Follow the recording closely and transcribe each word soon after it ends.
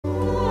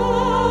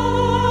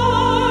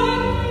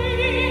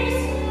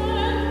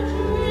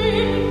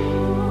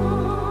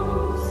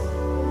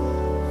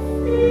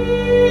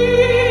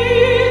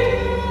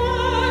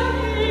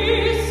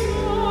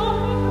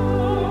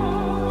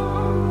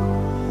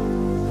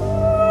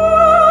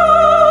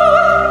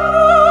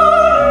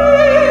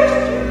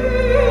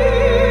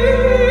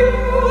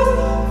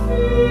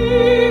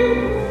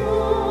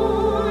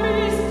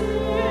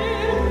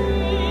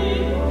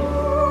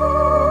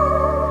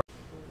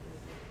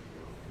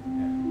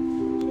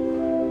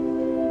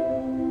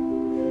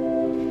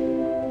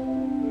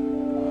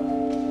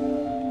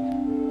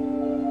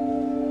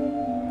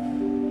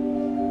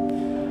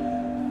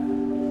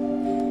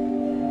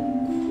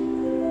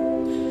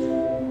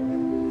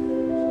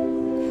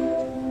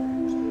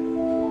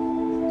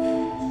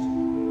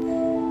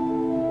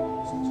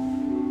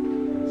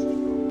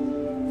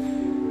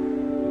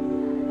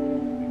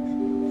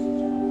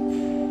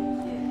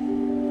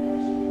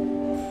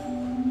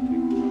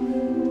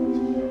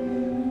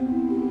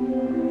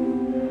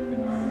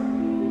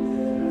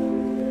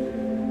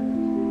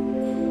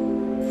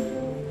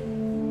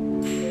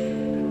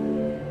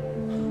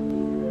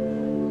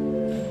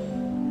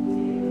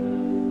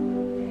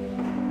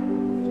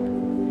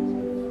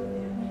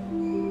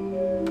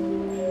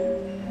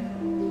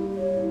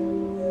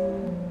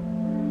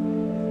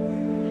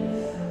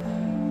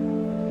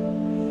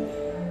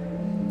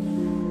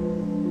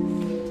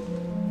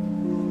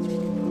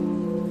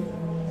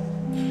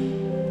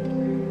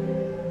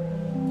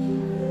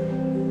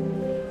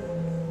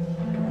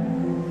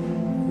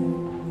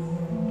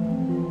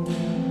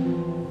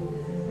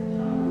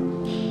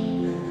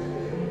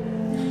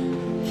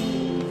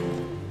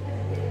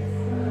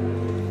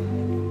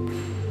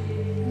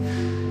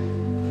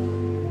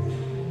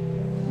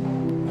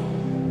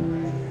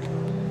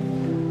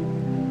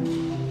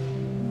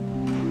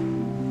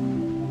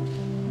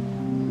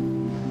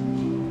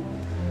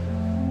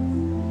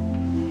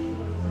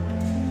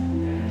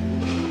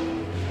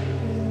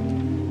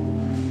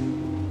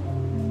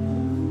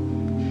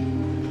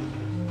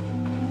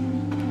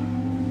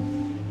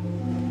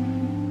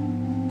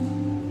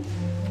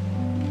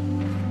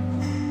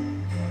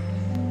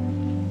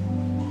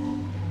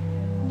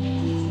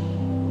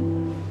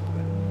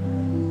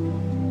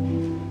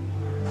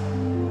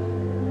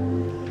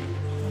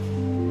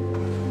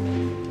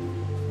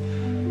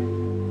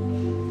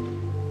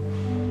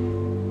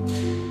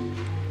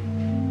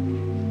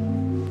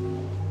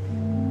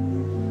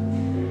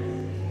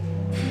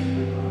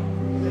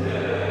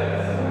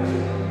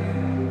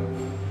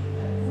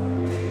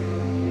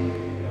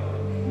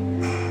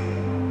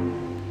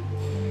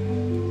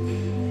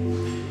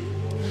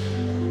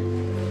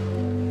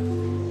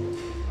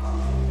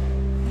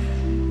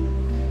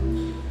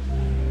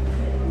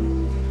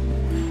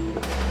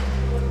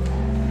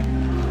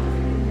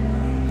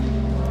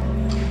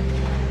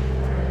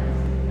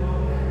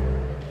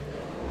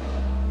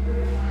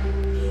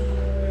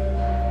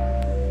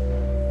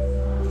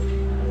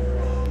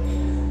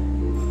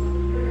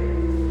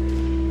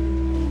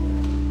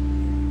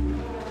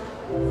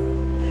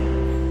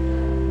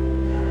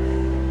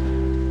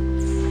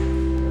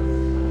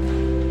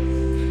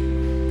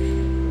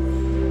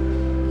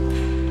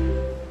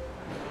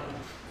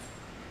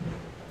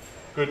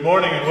Good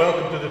morning and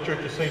welcome to the Church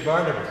of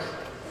S+Barnabas.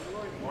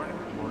 Good morning.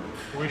 Good morning.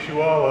 I wish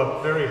you all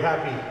a very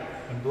happy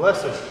and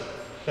blessed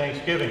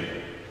Thanksgiving.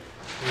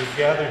 We've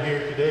gathered here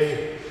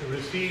today to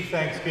receive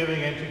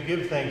thanksgiving and to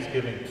give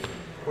thanksgiving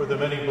for the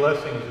many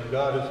blessings that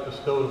God has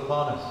bestowed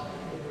upon us,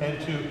 and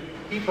to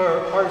keep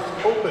our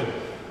hearts open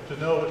to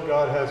know what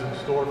God has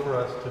in store for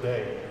us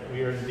today.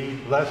 We are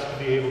indeed blessed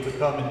to be able to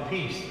come in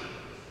peace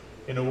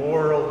in a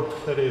world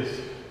that is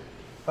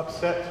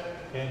upset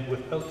and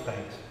without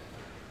thanks.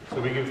 So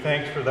we give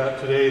thanks for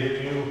that today,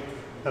 that you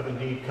have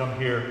indeed come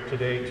here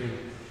today to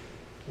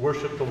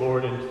worship the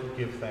Lord and to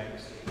give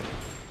thanks.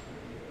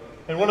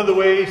 And one of the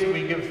ways that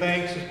we give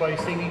thanks is by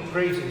singing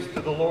praises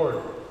to the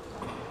Lord.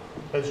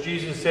 As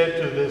Jesus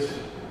said to this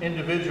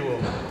individual,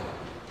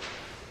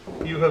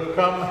 "You have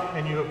come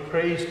and you have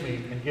praised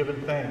me and given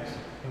thanks."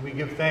 And we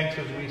give thanks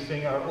as we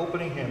sing our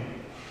opening hymn,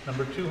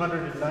 number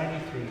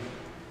 293,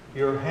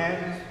 "Your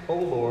hands, O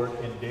Lord,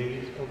 in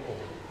days of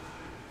old."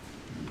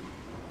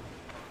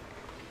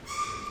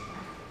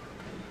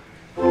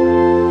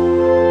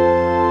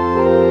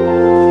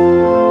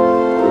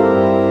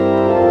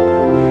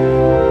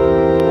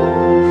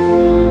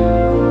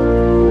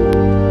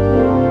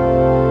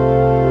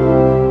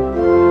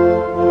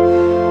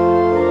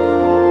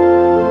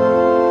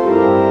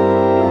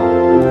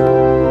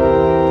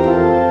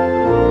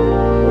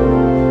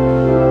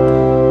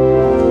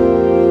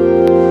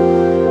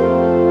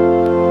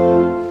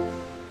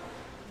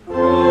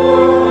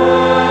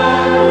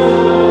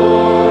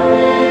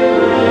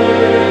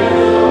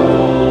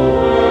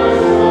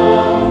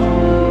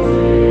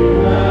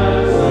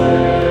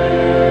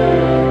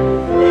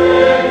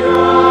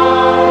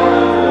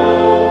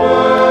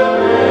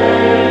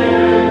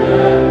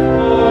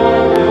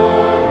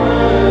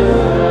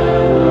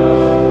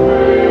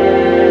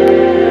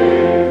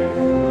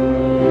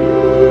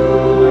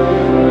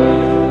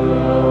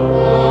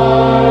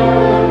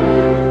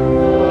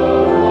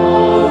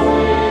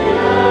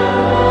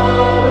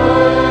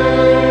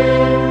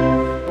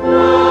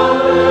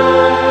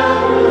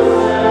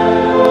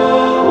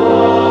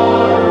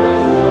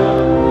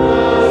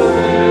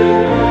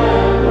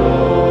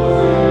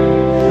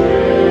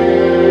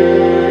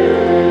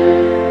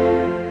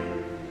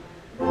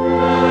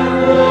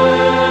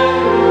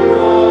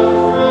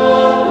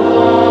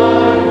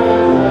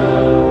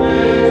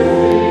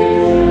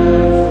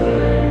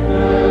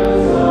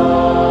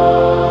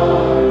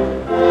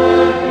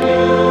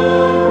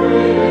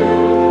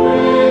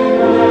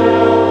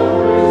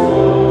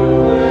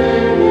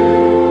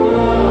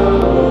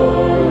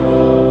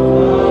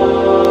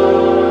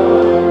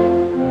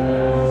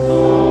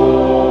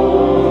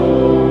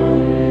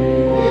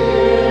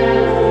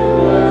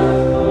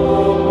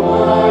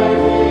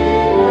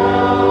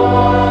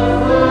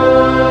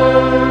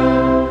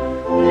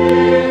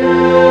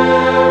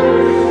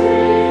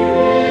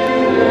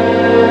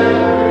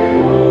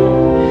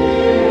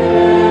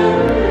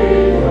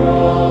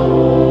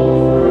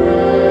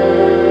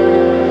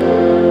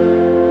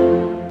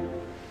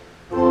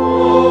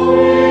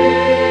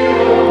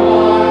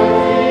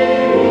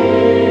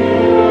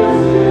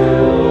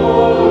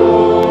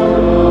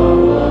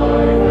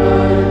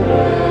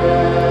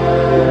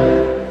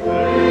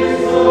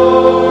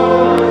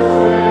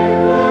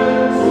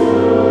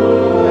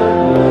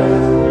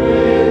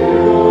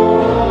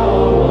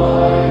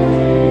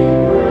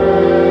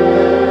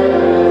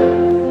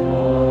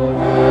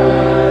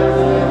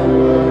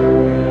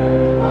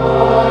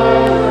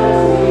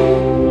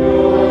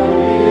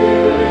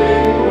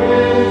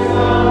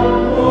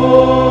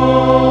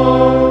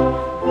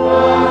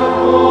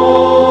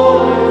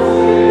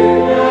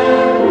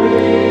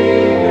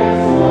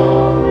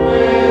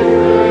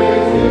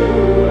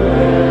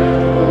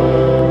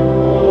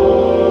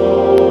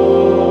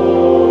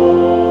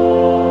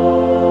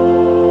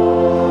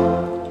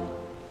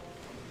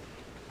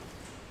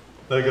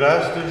 La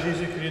grâce de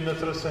Jésus-Christ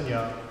notre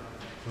Seigneur,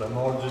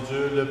 l'amour de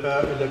Dieu le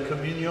Père et la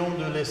communion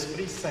de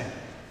l'Esprit Saint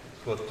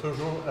soient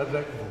toujours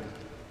avec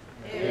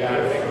vous. Et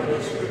avec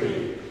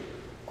l'Esprit.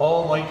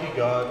 Almighty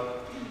God,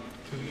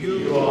 to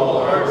you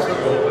all hearts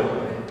are open,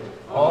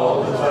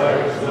 all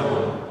desires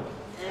known,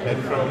 and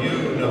from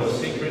you no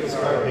secrets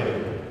are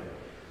hidden.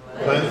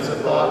 Cleanse the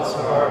thoughts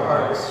of our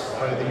hearts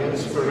by the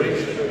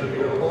inspiration of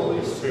your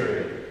Holy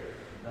Spirit,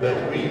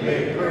 that we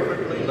may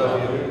perfectly love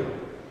you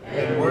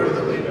and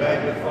worthily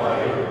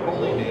magnify your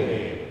holy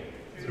name,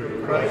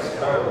 through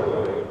Christ our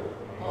Lord.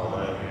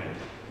 Amen.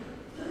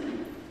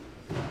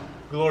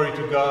 Glory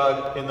to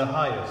God in the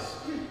highest,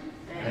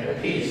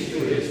 and peace to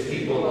his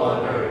people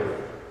on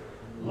earth.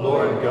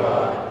 Lord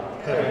God,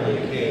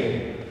 heavenly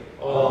King,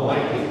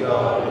 almighty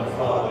God and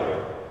Father,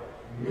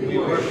 we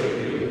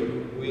worship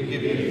you, we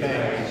give you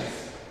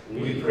thanks,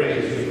 we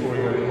praise you for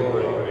your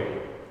glory.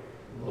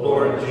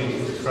 Lord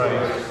Jesus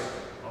Christ,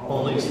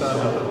 only Son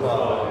of the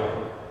Father,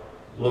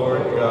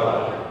 Lord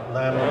God,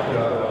 Lamb of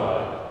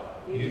God,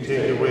 you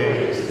take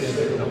away the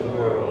sin of the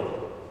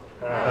world.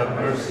 Have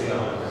mercy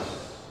on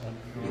us.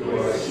 You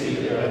are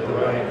seated at the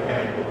right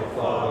hand of the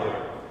Father.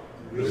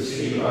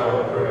 Receive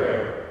our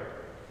prayer.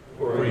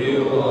 For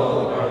you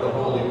alone are the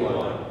Holy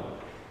One,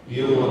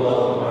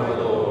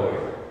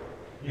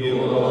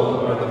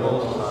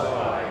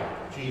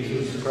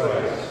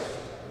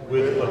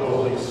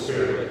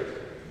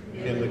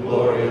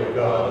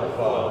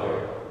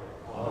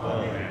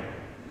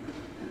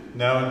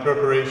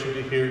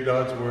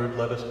 God's word,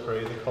 let us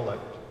pray the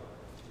collect.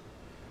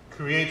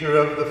 Creator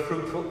of the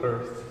fruitful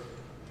earth,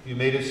 you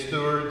made us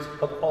stewards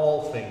of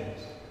all things.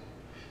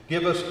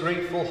 Give us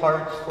grateful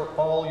hearts for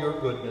all your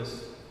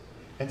goodness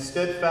and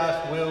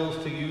steadfast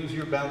wills to use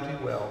your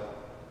bounty well,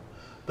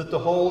 that the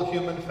whole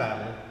human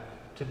family,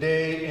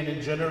 today and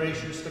in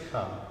generations to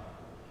come,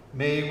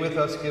 may with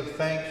us give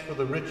thanks for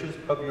the riches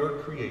of your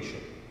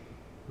creation.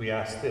 We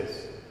ask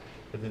this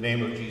in the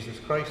name of Jesus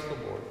Christ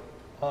the Lord.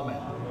 Amen.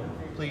 Amen.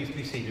 Please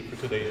be seated for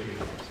today's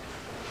readings.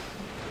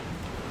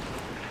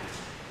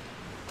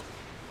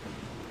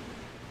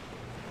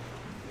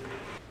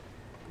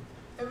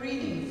 A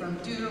reading from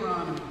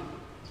Deuteronomy.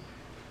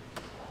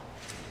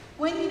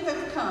 When you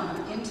have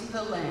come into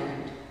the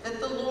land that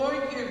the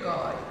Lord your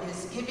God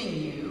is giving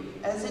you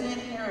as an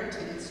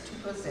inheritance to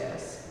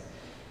possess,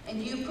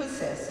 and you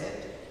possess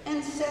it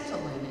and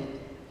settle in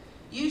it,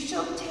 you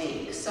shall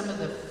take some of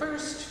the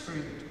first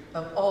fruit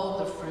of all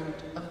the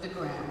fruit of the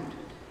ground,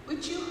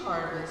 which you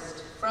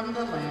harvest from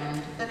the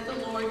land that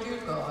the Lord your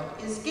God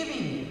is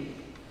giving you,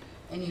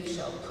 and you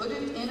shall put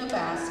it in a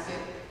basket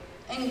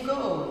and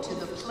go to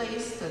the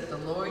place that the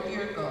Lord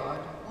your God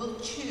will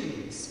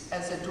choose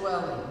as a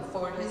dwelling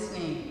for his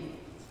name.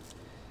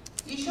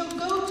 You shall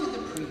go to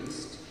the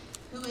priest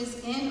who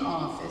is in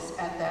office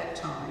at that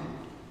time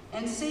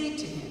and say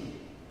to him,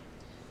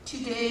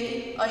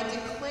 "Today I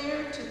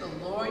declare to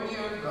the Lord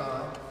your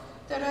God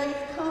that I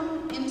have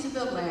come into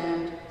the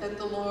land that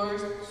the Lord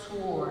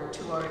swore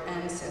to our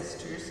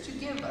ancestors to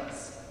give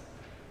us."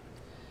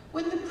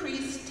 When the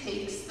priest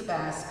takes the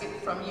basket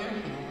from your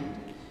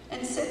hand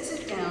and sets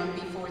it down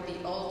before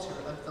the altar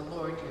of the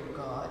Lord your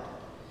God,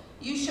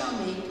 you shall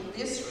make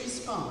this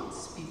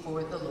response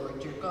before the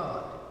Lord your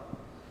God.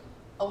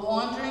 A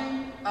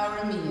wandering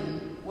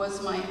Aramean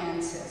was my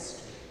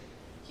ancestor.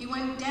 He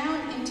went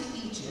down into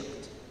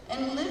Egypt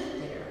and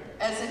lived there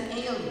as an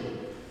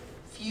alien,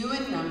 few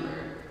in number,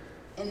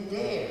 and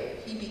there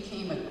he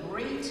became a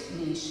great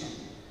nation,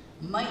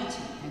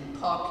 mighty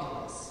and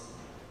populous.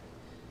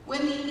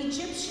 When the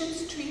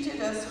Egyptians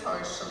treated us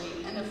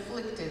harshly and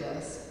afflicted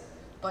us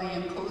by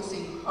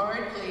imposing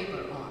hard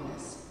labor on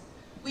us,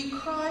 we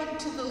cried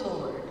to the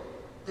Lord,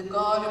 the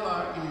God of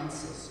our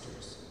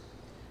ancestors.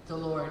 The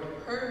Lord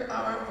heard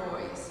our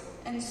voice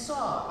and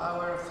saw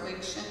our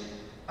affliction,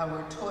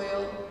 our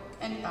toil,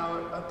 and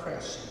our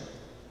oppression.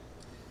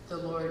 The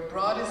Lord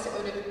brought us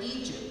out of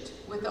Egypt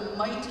with a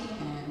mighty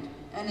hand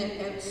and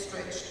an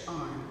outstretched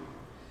arm,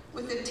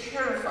 with a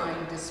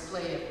terrifying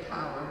display of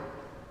power,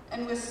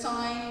 and with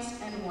signs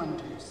and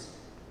wonders.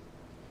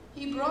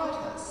 He brought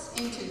us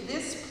into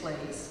this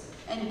place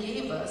and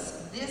gave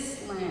us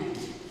this land,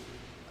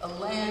 a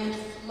land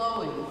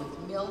flowing with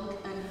milk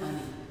and honey.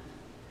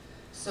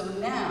 So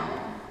now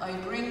I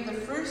bring the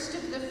first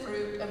of the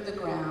fruit of the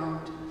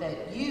ground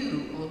that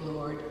you, O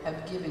Lord,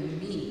 have given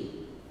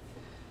me.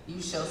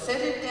 You shall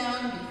set it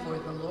down before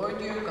the Lord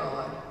your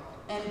God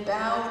and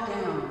bow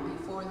down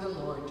before the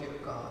Lord your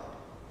God.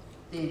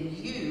 Then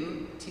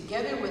you,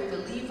 together with the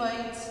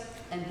Levites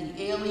and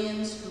the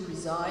aliens who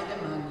reside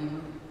among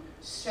you,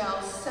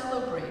 shall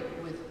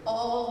celebrate with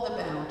all the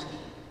bounty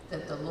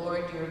that the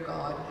Lord your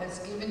God has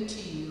given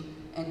to you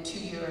and to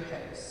your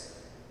house.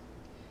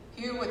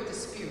 Hear what the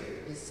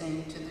Spirit is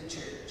saying to the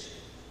church.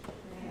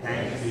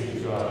 Thanks be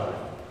to God.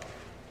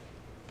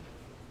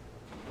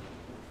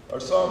 Our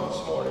psalm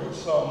this morning is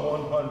Psalm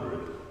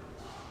 100.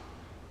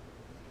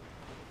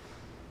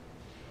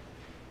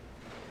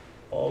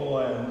 All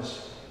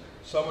lands,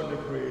 summon to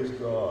praise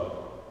God.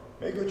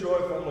 Make a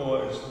joyful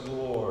noise to the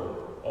Lord,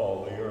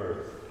 all the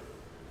earth.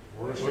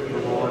 Worship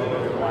the Lord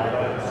with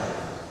gladness.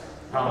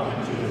 Come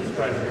into his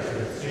presence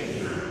with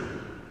singing.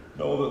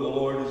 Know that the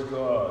Lord is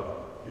God.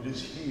 It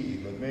is he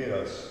that made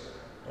us,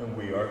 and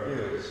we are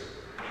his.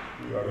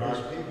 We are his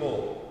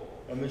people,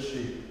 and the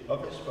sheep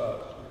of his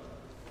pasture.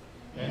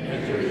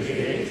 Enter his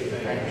gates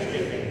with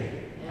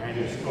thanksgiving, and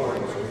his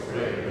courts with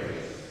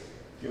praise.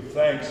 Give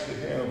thanks to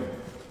him.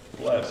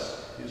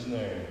 Bless his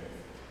name.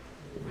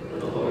 For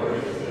the Lord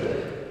is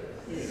good.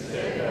 His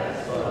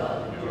steadfast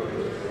love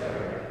endures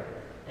forever,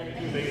 and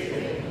he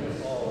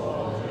faithful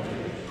all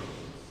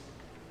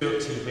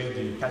generations. Tiré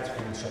du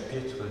 4e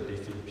chapitre des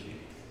Philippiens.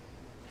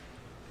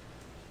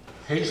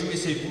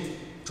 Réjouissez-vous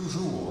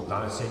toujours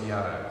dans le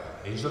Seigneur,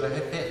 et je le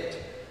répète,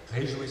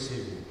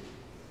 réjouissez-vous.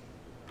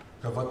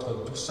 Que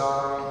votre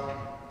douceur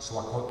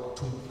soit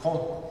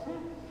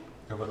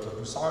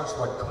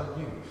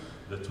connue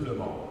de tout le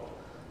monde.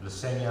 Le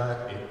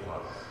Seigneur est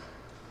proche.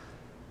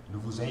 Ne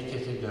vous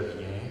inquiétez de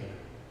rien,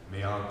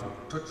 mais en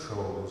toute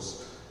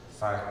chose,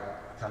 faire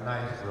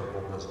connaître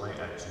vos besoins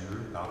à Dieu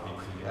par des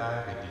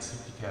prières et des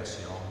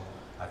supplications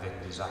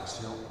avec des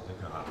actions de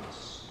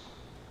grâce.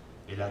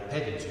 Et la paix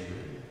de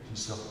Dieu, qui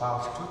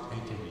surpasse toute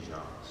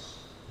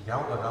intelligence,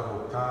 gardera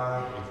vos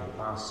cœurs et vos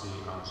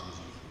pensées en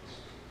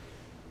Jésus-Christ.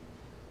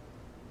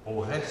 Au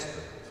reste,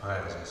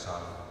 frères et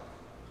sœurs,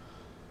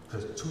 que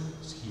tout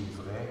ce qui est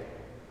vrai,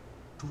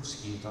 tout ce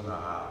qui est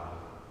honorable,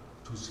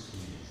 tout ce qui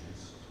est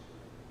juste,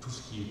 tout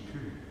ce qui est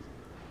pur,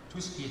 tout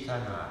ce qui est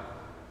aimable,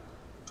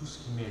 tout ce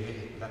qui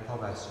mérite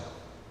l'approbation,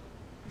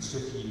 ce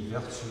qui est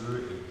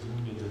vertueux et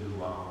digne de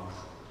louange,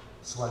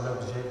 soit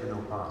l'objet de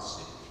nos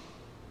pensées.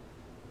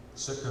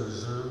 Ce que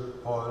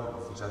je, Paul,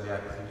 vous avez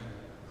appris,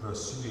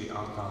 reçu et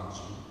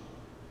entendu,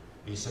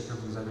 et ce que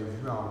vous avez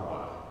vu en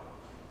moi,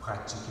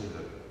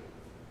 pratiquez-le,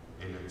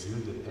 et le Dieu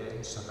de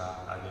paix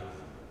sera avec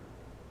vous.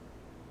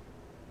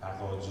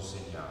 Parole du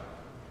Seigneur.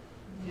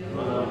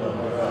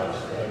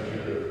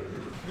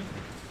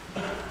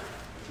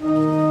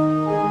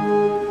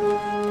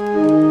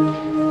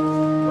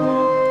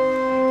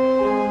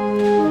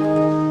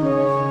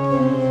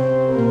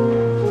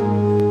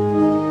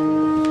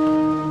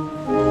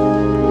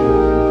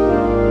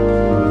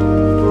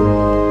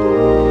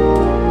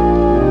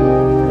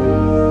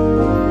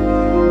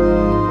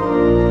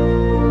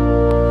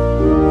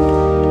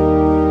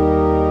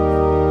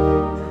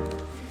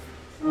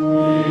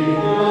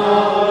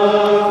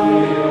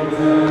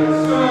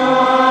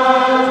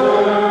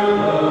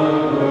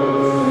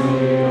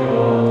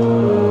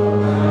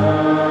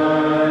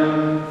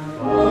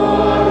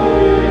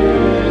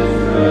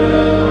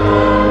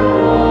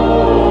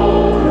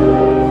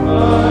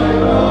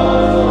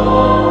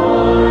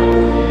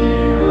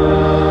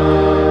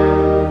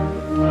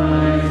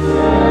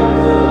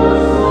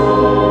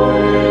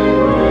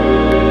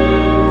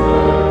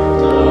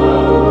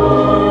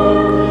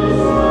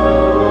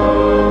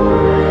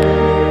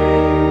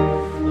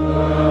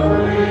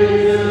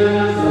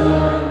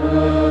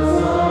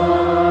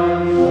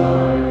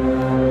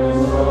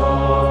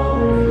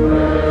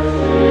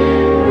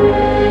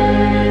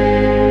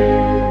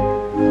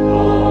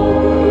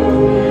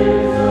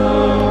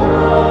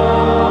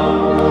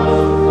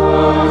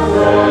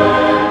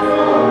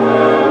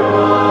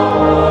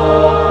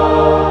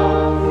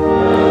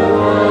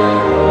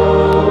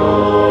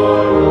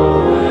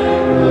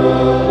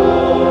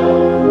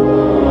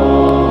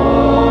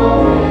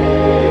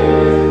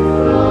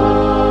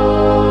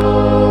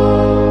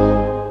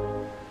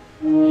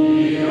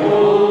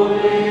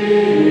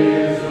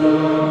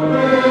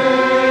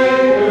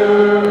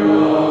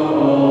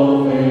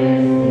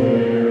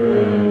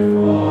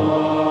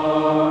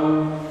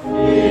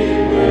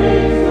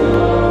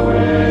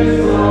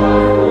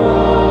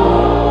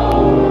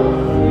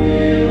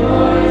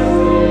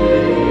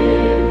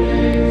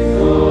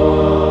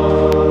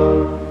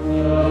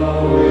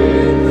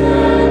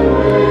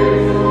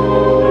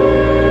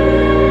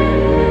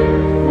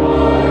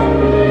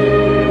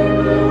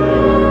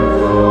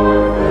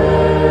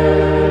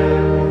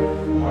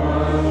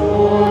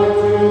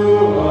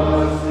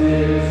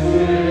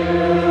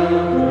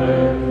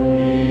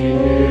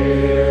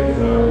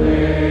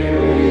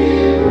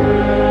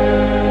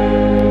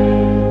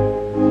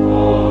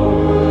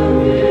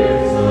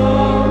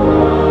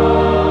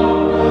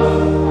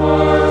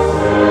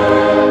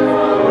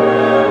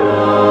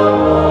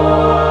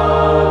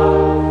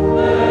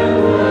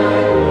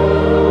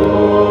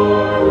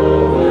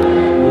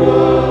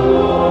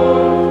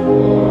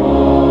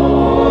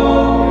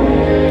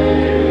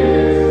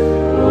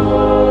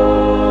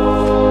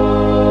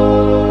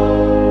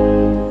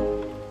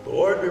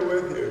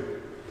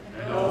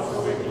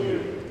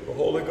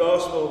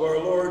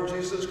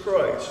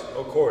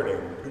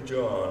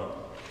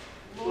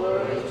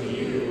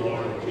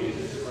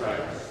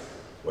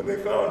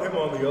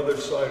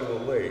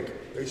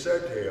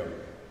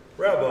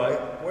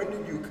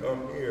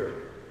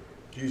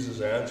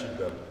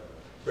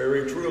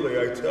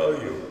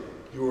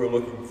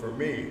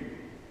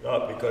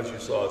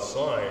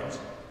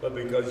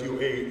 Because you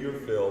ate your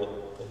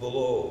fill of the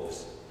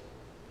loaves.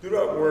 Do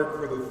not work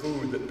for the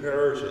food that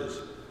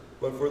perishes,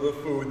 but for the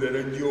food that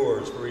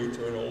endures for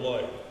eternal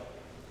life,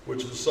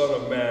 which the Son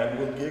of Man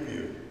will give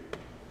you.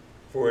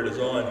 For it is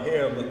on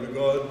him that the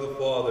God the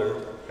Father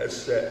has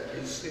set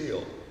his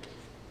seal.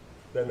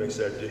 Then they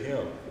said to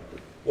him,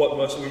 "What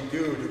must we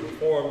do to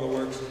perform the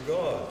works of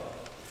God?"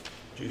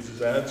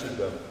 Jesus answered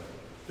them,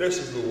 "This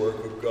is the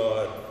work of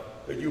God,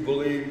 that you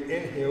believe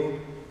in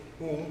him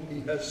whom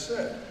he has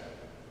sent."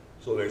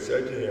 So they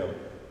said to him,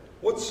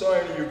 "What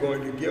sign are you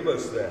going to give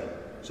us then,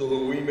 so that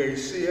we may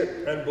see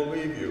it and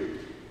believe you?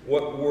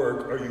 What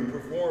work are you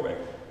performing?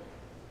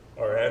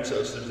 Our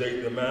ancestors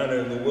ate the manna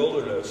in the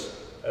wilderness,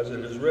 as it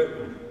is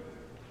written,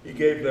 he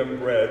gave them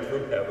bread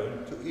from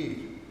heaven to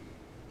eat."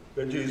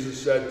 Then Jesus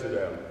said to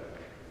them,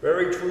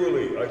 "Very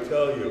truly, I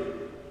tell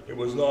you, it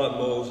was not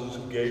Moses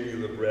who gave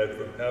you the bread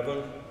from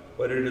heaven,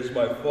 but it is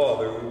my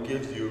Father who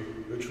gives you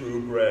the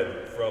true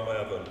bread from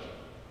heaven.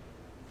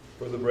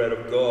 For the bread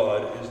of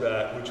God is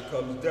that which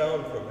comes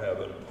down from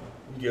heaven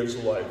and gives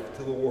life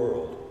to the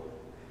world."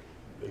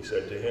 They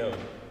said to him,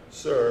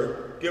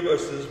 "Sir, give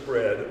us this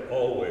bread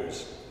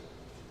always."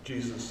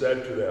 Jesus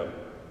said to them,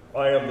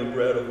 "I am the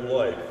bread of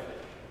life.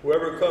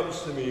 Whoever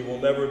comes to me will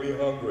never be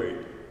hungry,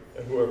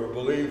 and whoever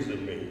believes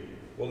in me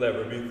will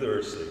never be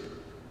thirsty."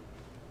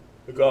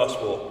 The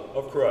Gospel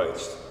of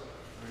Christ.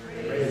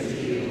 Praise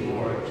to you,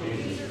 Lord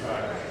Jesus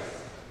Christ.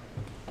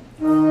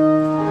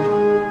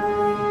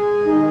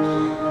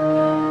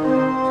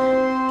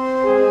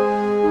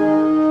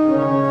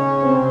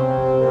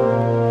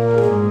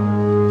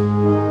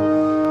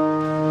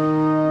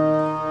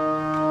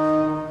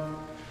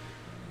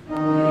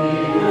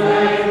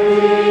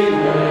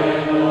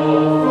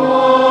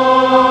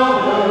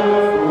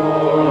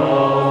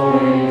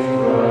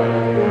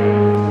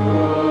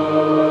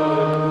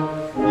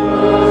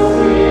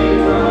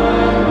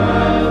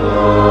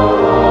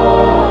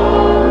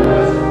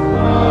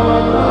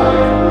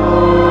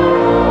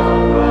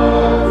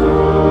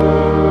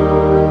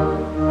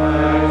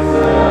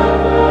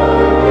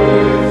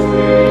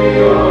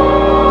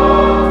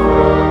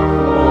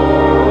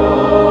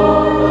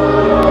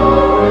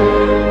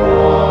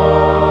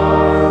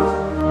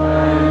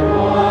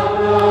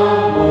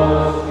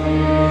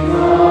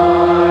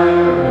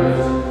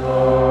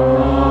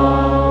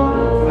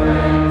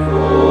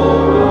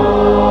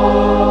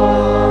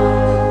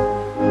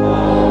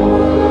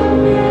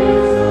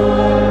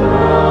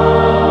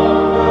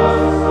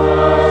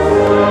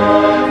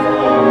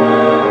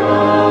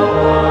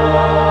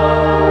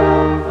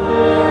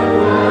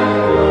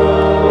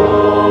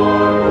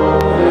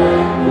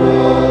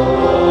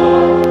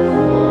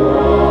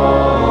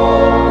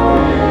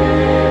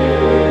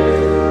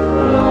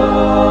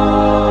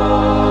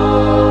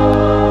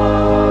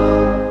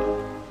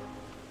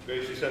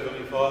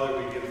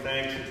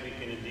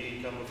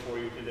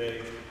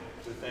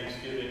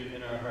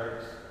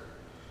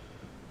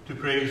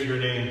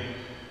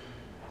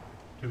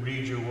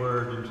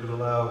 word and to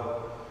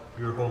allow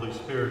your Holy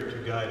Spirit to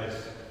guide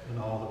us in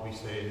all that we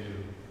say and do.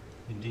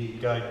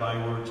 Indeed, guide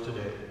my words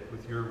today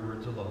with your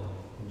words alone.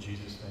 In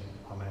Jesus' name,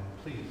 amen.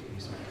 Please be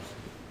seated.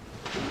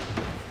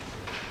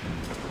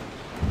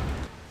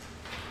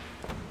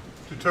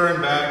 To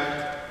turn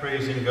back,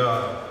 praising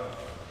God.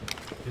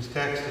 His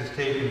text is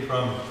taken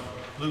from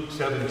Luke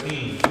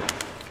 17.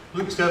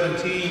 Luke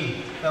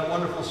 17, that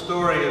wonderful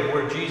story of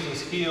where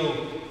Jesus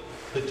healed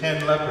the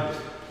 10 lepers,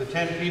 the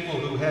 10 people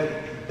who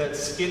had that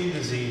skin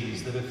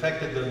disease that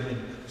affected them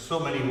in so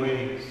many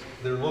ways,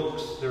 their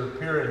looks, their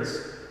appearance,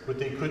 what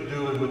they could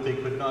do and what they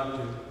could not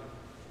do.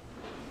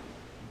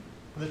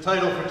 And the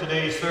title for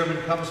today's sermon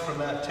comes from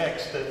that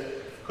text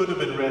that could have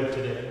been read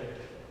today,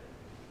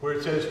 where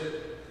it says,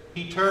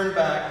 he turned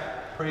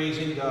back,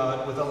 praising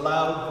God with a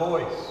loud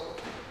voice.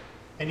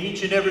 And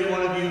each and every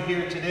one of you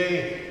here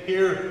today,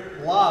 here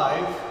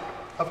live,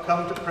 have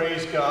come to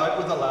praise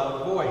God with a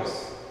loud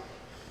voice.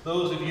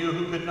 Those of you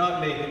who could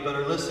not make it but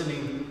are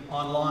listening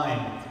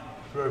online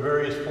through our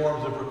various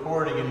forms of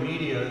recording and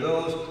media,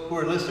 those who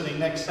are listening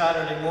next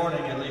Saturday morning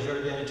at Les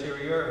Jardins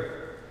Intérieurs,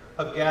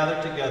 have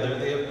gathered together.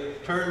 They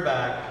have turned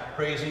back,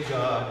 praising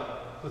God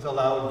with a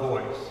loud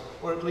voice,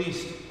 or at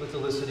least with a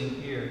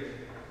listening ear.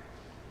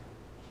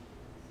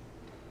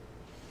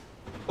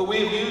 But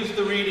we have used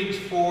the readings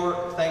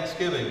for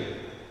Thanksgiving,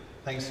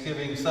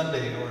 Thanksgiving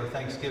Sunday or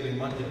Thanksgiving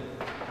Monday.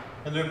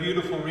 And they're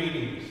beautiful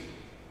readings.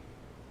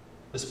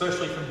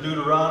 Especially from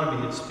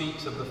Deuteronomy, it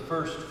speaks of the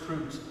first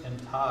fruits and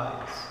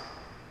tithes.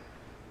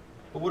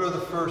 But what are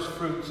the first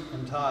fruits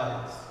and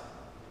tithes?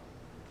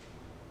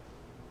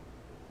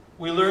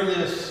 We learned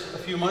this a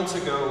few months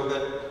ago,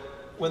 that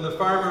when the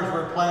farmers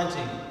were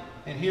planting,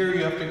 and here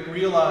you have to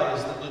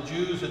realize that the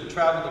Jews had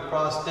traveled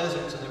across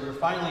deserts and they were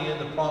finally in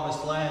the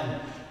promised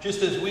land.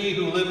 Just as we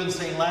who live in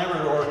St.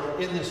 Lambert or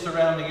in the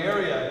surrounding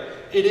area,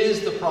 it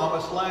is the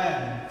promised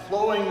land,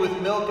 flowing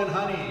with milk and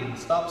honey and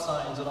stop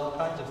signs and all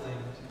kinds of things.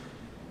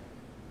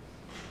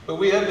 But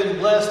we have been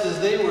blessed as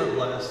they were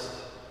blessed.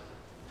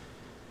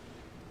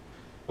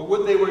 But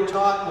what they were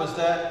taught was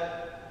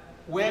that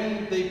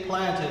when they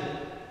planted,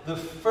 the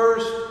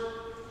first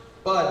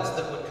buds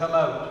that would come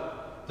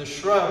out, the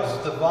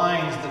shrubs, the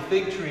vines, the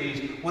fig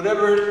trees,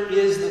 whatever it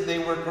is that they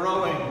were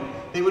growing,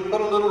 they would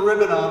put a little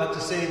ribbon on it to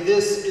say,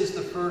 this is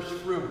the first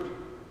fruit.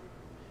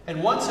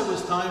 And once it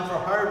was time for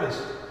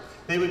harvest,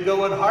 they would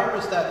go and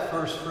harvest that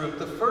first fruit,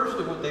 the first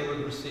of what they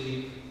would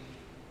receive,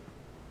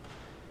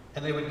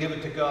 and they would give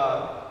it to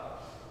God.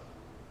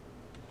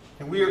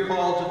 And we are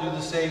called to do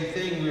the same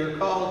thing. We are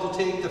called to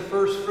take the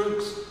first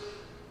fruits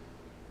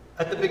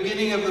at the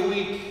beginning of the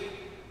week,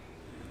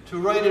 to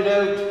write it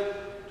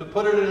out, to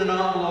put it in an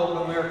envelope,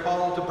 and we are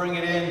called to bring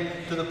it in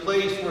to the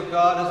place where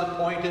God has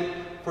appointed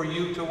for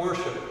you to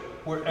worship,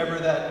 wherever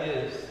that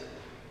is.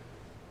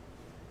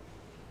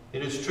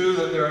 It is true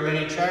that there are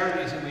many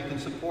charities that we can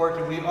support,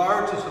 and we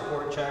are to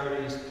support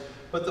charities,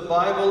 but the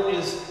Bible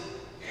is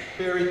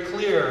very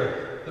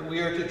clear that we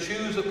are to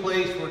choose a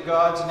place where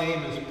God's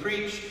name is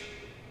preached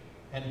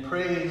and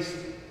praised,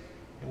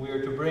 and we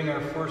are to bring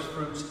our first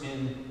fruits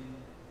in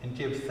and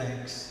give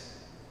thanks.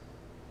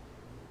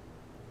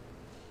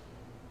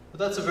 But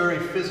that's a very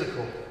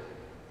physical.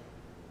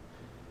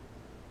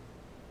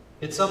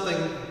 It's something,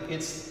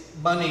 it's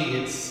money,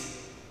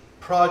 it's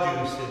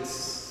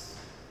produce,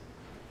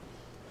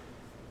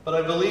 but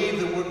I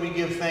believe that what we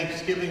give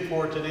thanksgiving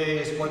for today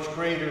is much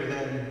greater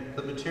than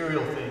the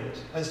material things,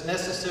 as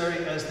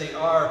necessary as they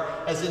are,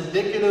 as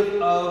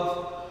indicative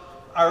of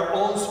our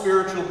own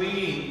spiritual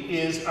being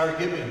is our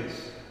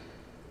givings.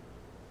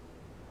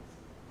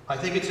 I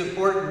think it's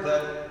important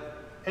that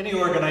any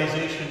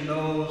organization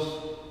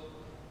knows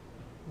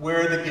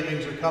where the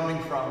givings are coming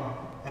from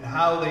and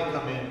how they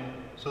come in,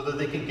 so that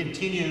they can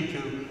continue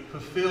to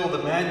fulfill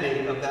the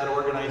mandate of that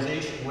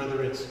organization,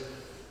 whether it's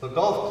the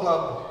golf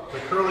club, the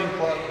curling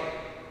club,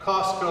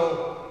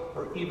 Costco,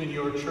 or even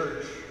your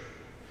church.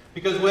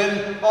 Because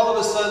when all of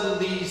a sudden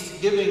these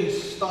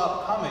givings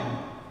stop coming,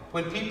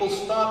 when people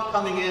stop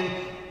coming in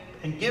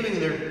and giving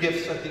their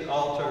gifts at the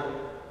altar,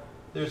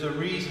 there's a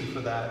reason for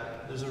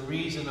that. There's a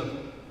reason of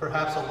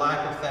perhaps a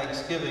lack of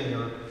thanksgiving,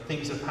 or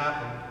things have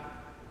happened.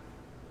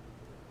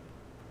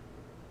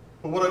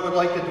 But what I would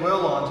like to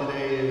dwell on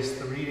today is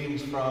the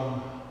readings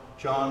from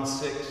John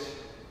 6,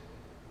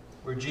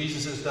 where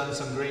Jesus has done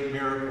some great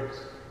miracles.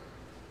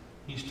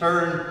 He's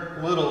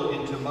turned little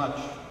into much.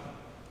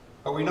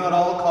 Are we not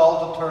all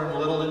called to turn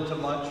little into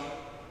much?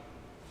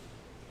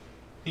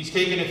 He's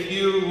taken a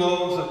few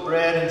loaves of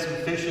bread and some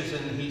fishes,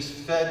 and he's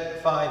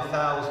fed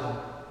 5,000,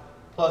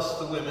 plus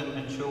the women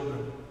and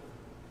children.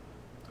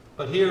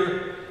 But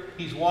here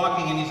he's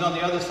walking, and he's on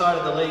the other side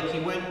of the lake. He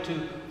went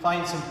to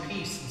find some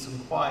peace and some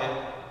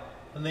quiet.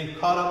 And they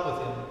caught up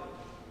with him.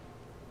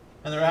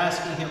 And they're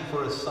asking him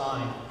for a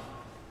sign.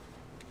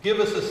 Give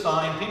us a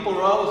sign. People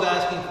are always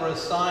asking for a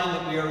sign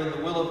that we are in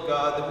the will of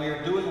God, that we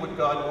are doing what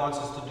God wants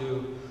us to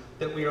do,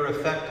 that we are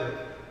effective.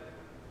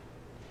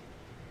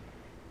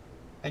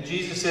 And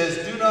Jesus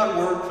says, do not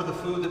work for the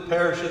food that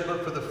perishes,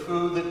 but for the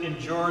food that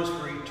endures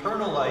for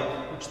eternal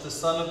life, which the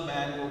Son of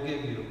Man will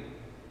give you.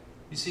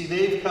 You see,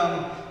 they've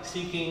come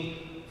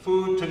seeking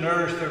food to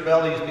nourish their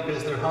bellies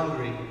because they're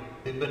hungry.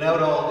 They've been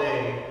out all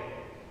day.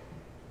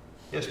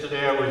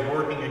 Yesterday I was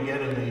working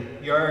again in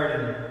the yard,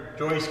 and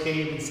Joyce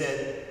came and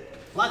said,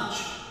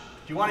 "Lunch.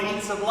 Do you want to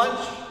eat some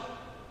lunch?"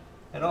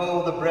 And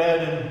oh, the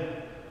bread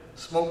and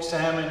smoked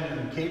salmon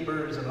and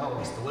capers, and oh, it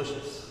was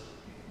delicious.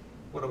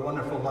 What a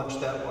wonderful lunch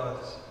that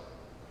was.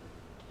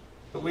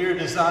 But we are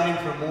designed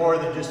for more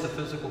than just the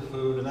physical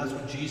food, and that's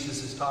what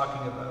Jesus is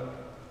talking about.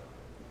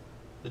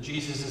 That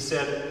Jesus has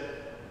said,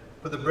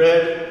 "For the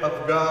bread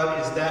of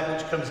God is that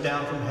which comes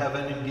down from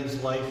heaven and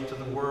gives life to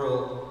the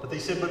world." But they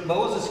said, "But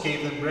Moses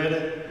gave them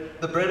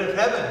the bread of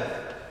heaven."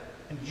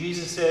 And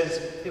Jesus says,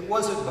 it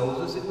wasn't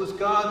Moses, it was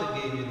God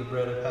that gave you the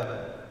bread of heaven.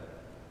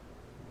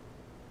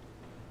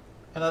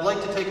 And I'd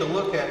like to take a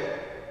look at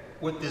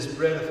what this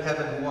bread of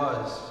heaven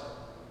was.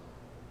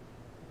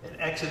 In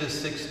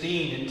Exodus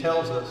 16, it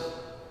tells us,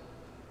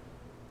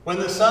 "When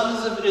the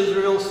sons of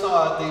Israel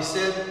saw it, they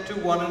said to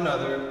one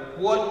another,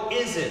 'What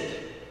is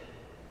it?'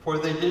 For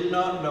they did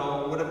not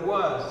know what it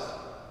was."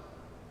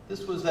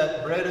 This was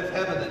that bread of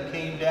heaven that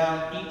came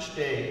down each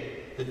day,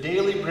 the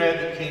daily bread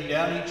that came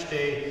down each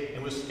day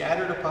and was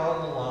scattered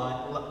upon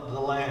the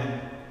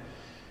land.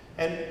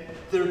 And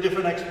there are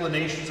different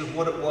explanations of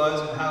what it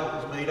was and how it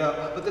was made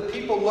up. But the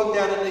people looked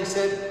at it and they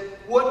said,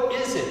 "What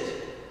is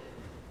it?"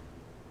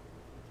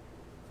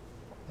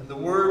 And the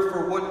word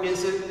for what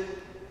is it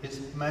is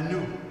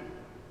manu.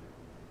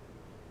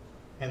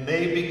 And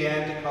they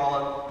began to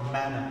call it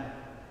manna.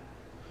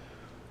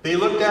 They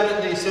looked at it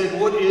and they said,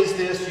 "What is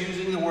this?"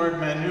 using the word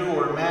manu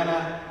or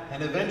manna,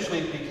 and eventually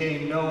it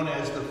became known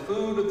as the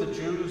food of the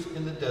Jews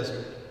in the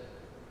desert.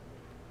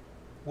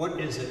 What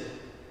is it?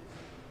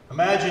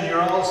 Imagine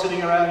you're all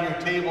sitting around your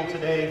table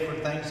today for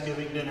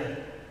Thanksgiving dinner.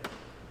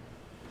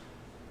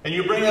 And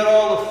you bring out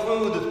all the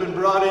food that's been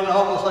brought in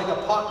almost like a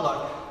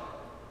potluck.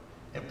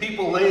 And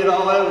people lay it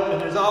all out,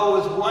 and there's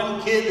always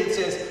one kid that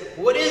says,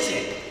 "What is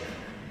it?"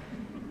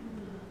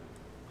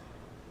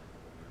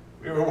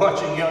 We were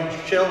watching Young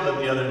Sheldon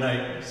the other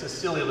night. It's a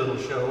silly little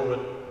show, but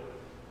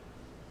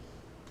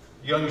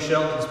young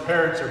Sheldon's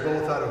parents are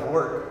both out of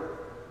work.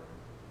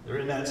 They're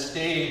in that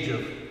stage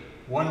of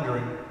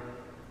wondering.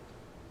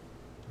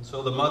 And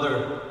so the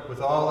mother,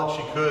 with all that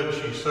she could,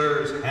 she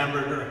serves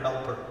hamburger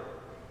helper.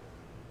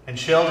 And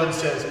Sheldon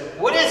says,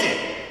 "What is it?"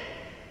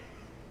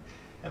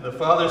 And the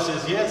father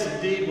says, "Yes,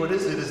 indeed, what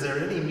is it? Is there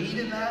any meat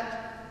in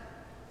that?"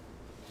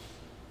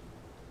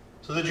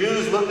 So the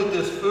Jews looked at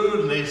this food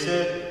and they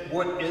said,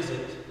 "What is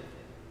it?"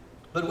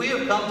 But we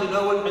have come to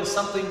know it as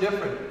something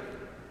different.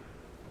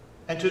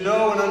 And to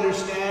know and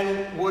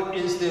understand what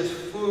is this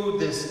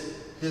food,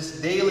 this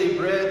daily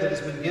bread that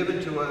has been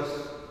given to us,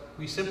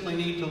 we simply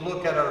need to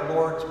look at our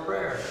Lord's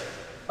Prayer.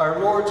 Our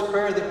Lord's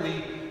Prayer that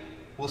we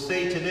will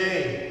say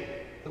today,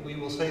 that we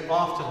will say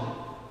often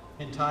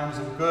in times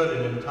of good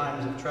and in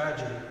times of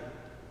tragedy.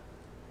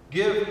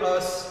 Give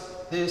us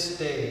this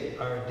day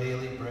our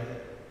daily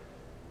bread.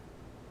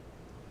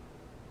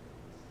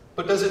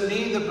 But does it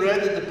mean the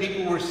bread that the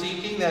people were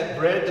seeking, that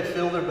bread to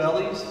fill their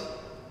bellies?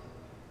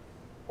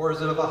 Or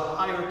is it of a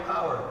higher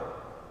power?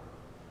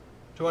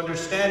 To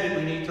understand it,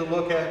 we need to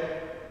look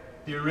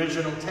at the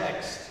original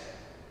text.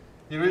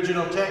 The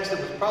original text that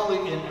was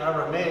probably in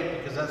Aramaic,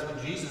 because that's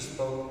what Jesus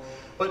spoke,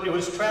 but it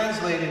was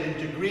translated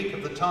into Greek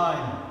of the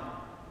time.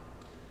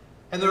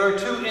 And there are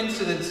two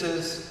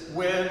incidences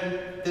when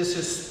this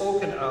is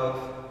spoken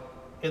of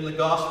in the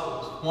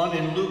Gospels. One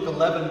in Luke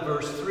 11,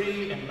 verse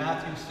 3, and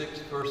Matthew 6,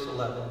 verse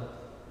 11.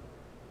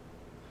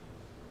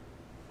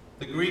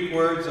 The Greek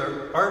words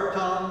are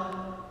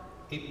arton,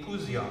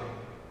 epousion.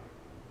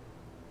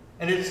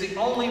 And it's the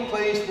only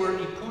place where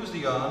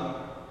epousion,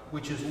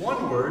 which is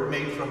one word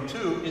made from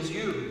two, is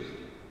used.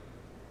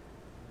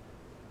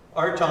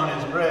 Arton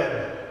is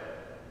bread.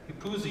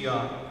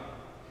 Epousion.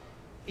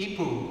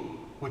 Epou,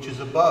 which is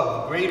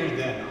above, greater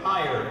than,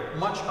 higher,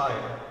 much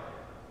higher.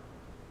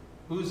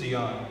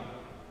 Ousion,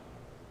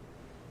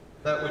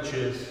 that which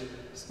is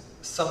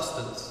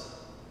substance,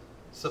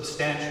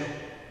 substantial,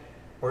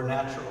 or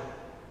natural.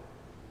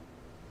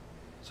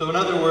 So in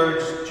other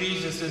words,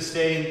 Jesus is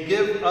saying,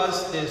 give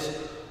us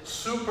this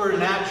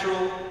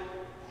supernatural,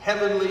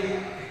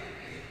 heavenly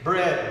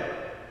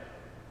bread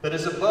that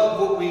is above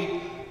what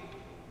we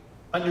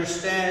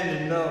understand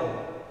and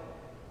know.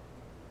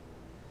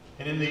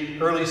 And in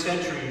the early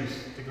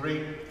centuries, the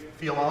great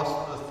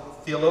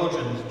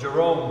theologians,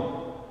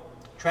 Jerome,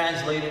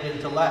 translated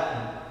into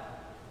Latin.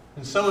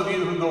 And some of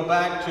you who go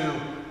back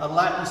to a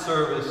Latin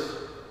service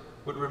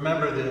would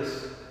remember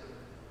this.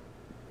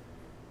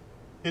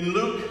 In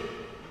Luke,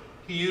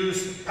 he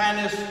used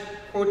panis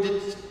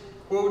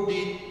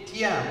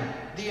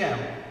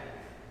quotidianum,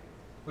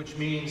 which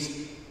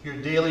means your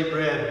daily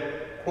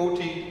bread,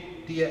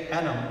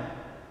 quotidianum,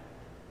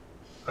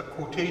 a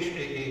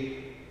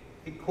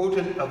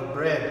quotient of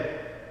bread.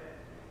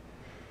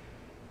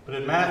 But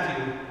in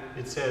Matthew,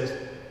 it says,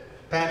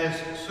 panis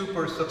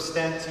super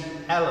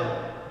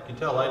substantialum. You can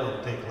tell I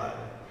didn't take Latin.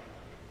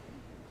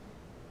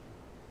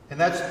 And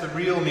that's the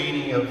real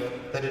meaning of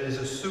that it is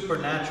a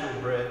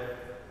supernatural bread.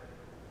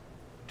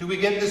 Do we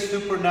get this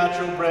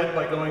supernatural bread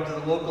by going to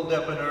the local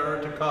dépanneur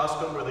or to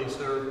Costco where they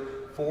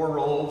serve 4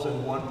 rolls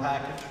in 1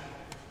 package?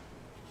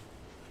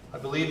 I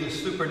believe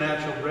this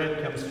supernatural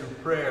bread comes through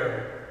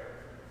prayer,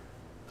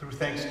 through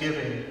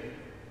thanksgiving,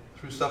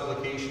 through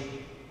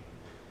supplication.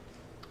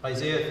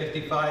 Isaiah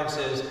 55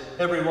 says,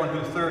 "Everyone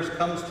who thirsts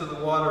comes to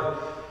the water,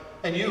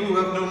 and you who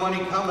have no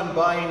money, come and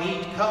buy and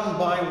eat. Come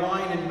buy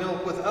wine and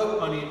milk without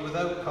money and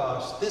without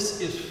cost. This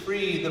is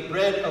free, the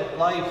bread of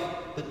life,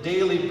 the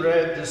daily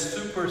bread, the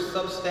super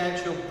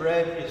substantial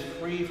bread is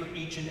free for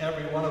each and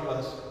every one of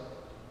us."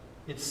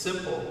 It's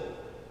simple.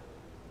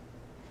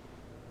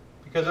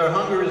 Because our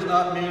hunger is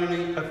not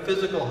merely a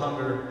physical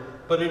hunger,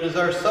 but it is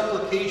our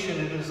supplication,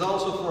 and it is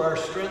also for our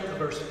strength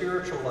of our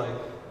spiritual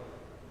life.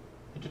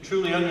 And to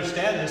truly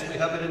understand this, we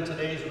have it in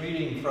today's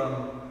reading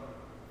from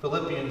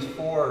Philippians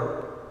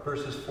 4,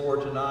 verses 4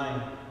 to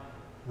 9.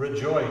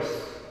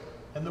 Rejoice.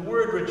 And the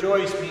word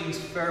rejoice means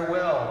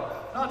farewell.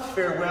 Not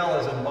farewell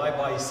as in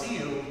bye-bye, see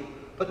you,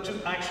 but to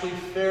actually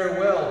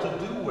farewell,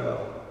 to do well.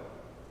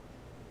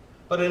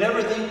 But in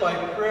everything by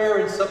prayer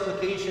and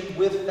supplication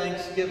with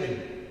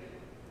thanksgiving.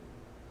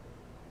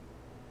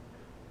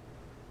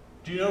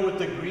 Do you know what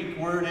the Greek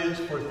word is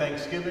for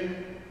thanksgiving?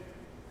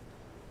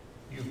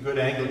 You good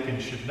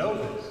Anglicans should know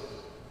this.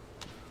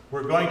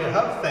 We're going to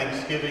have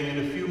Thanksgiving in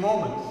a few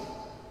moments.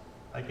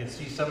 I can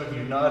see some of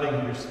you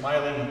nodding your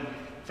smiling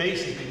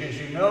faces because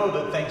you know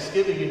that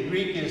Thanksgiving in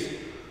Greek is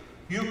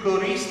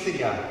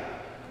Eucharistia,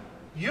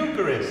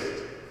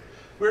 Eucharist.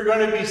 We're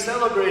going to be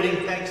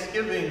celebrating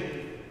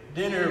Thanksgiving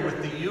dinner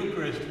with the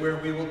Eucharist, where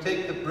we will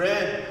take the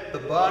bread, the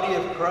body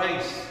of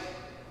Christ,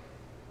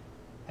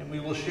 and we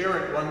will share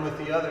it one with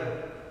the other.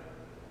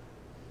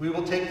 We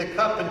will take the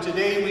cup, and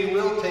today we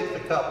will take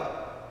the cup.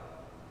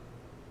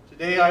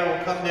 Today I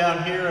will come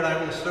down here and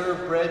I will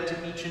serve bread to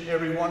each and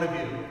every one of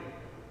you.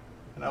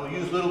 And I will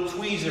use little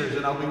tweezers,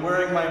 and I'll be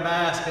wearing my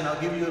mask, and I'll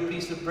give you a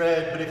piece of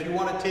bread. But if you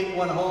want to take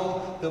one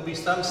home, there'll be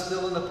some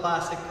still in the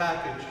plastic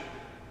package.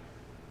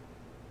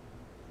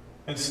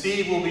 And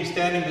Steve will be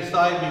standing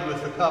beside me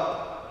with the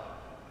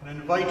cup, and I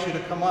invite you to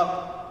come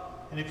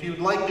up. And if you'd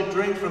like to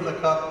drink from the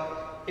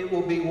cup, it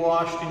will be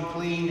washed and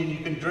cleaned, and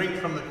you can drink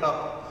from the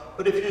cup.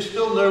 But if you're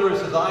still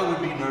nervous, as I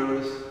would be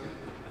nervous,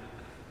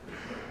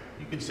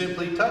 you can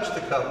simply touch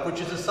the cup,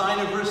 which is a sign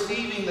of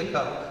receiving the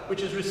cup,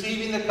 which is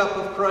receiving the cup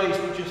of Christ,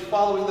 which is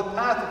following the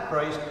path of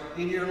Christ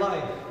in your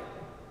life.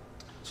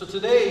 So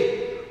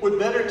today, what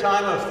better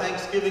time of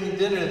Thanksgiving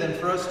dinner than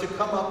for us to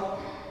come up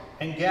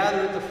and gather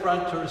at the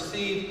front to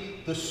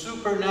receive the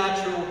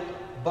supernatural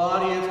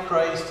body of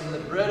Christ and the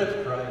bread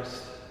of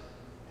Christ,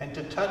 and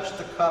to touch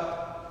the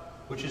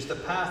cup, which is the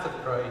path of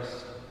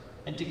Christ,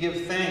 and to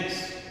give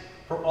thanks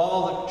for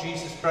all that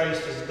Jesus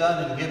Christ has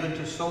done and given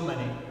to so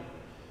many.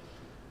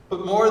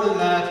 But more than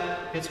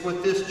that, it's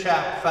what this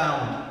chap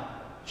found.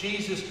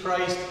 Jesus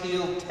Christ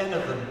healed 10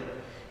 of them.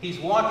 He's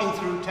walking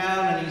through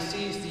town and he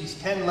sees these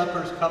 10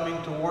 lepers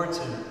coming towards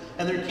him.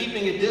 And they're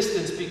keeping a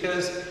distance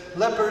because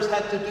lepers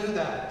had to do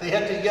that. They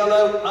had to yell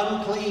out,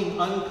 "Unclean,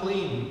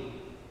 unclean."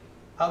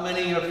 How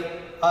many of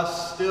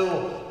us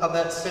still have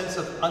that sense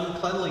of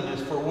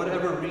uncleanliness for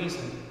whatever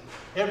reason?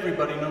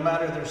 Everybody, no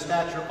matter their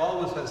stature,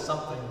 always has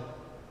something.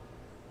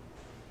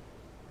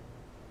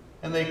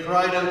 And they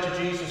cried out to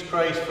Jesus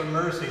Christ for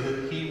mercy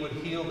that he would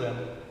heal them.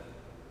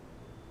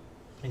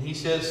 And he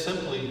says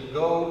simply,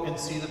 "Go and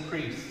see the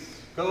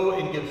priests. Go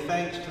and give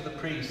thanks to the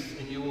priests,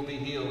 and you will be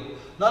healed."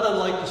 Not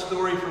unlike the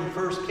story from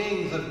 1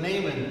 Kings of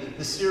Naaman,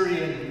 the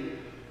Syrian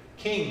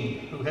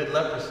king who had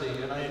leprosy.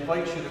 And I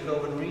invite you to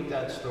go and read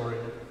that story.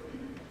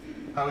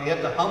 How he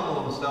had to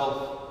humble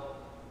himself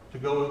to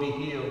go and be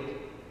healed.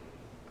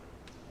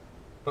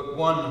 But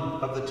one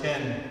of the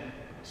 10,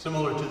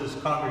 similar to this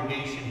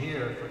congregation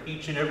here, for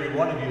each and every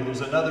one of you,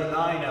 there's another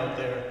 9 out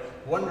there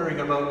wondering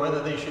about whether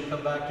they should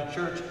come back to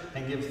church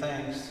and give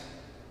thanks.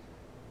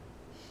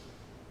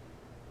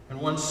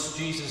 And once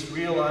Jesus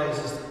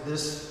realizes that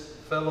this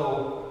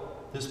fellow,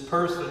 this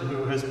person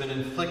who has been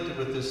inflicted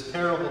with this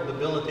terrible,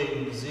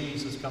 debilitating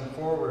disease has come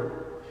forward,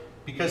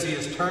 because he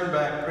has turned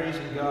back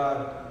praising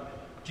God,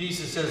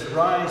 Jesus says,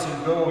 "Rise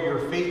and go,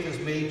 your faith has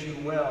made you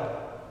well."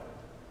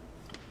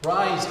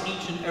 Rise,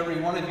 each and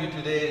every one of you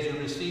today, as you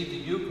receive the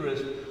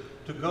Eucharist,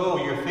 to go.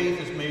 Your faith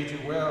has made you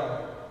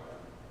well.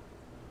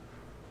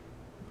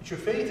 But your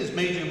faith has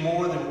made you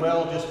more than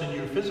well just in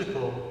your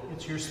physical.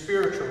 It's your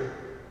spiritual.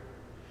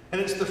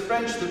 And it's the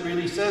French that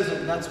really says it,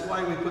 and that's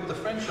why we put the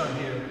French on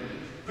here.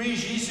 Puis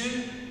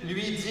Jésus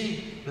lui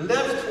dit,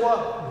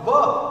 "Lève-toi,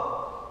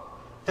 va,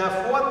 ta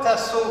foi t'a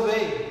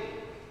sauvé."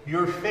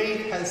 Your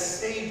faith has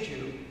saved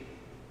you.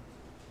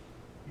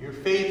 Your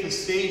faith has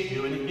saved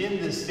you, and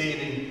in this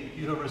saving,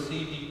 you have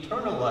received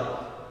eternal life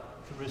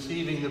through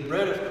receiving the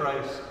bread of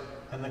Christ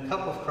and the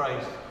cup of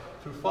Christ,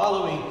 through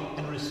following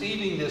and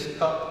receiving this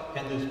cup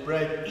and this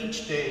bread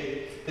each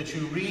day, that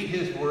you read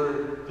his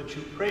word, that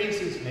you praise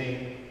his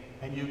name,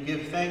 and you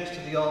give thanks to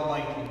the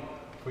Almighty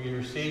for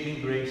your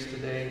saving grace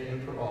today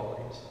and for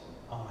always.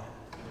 Amen.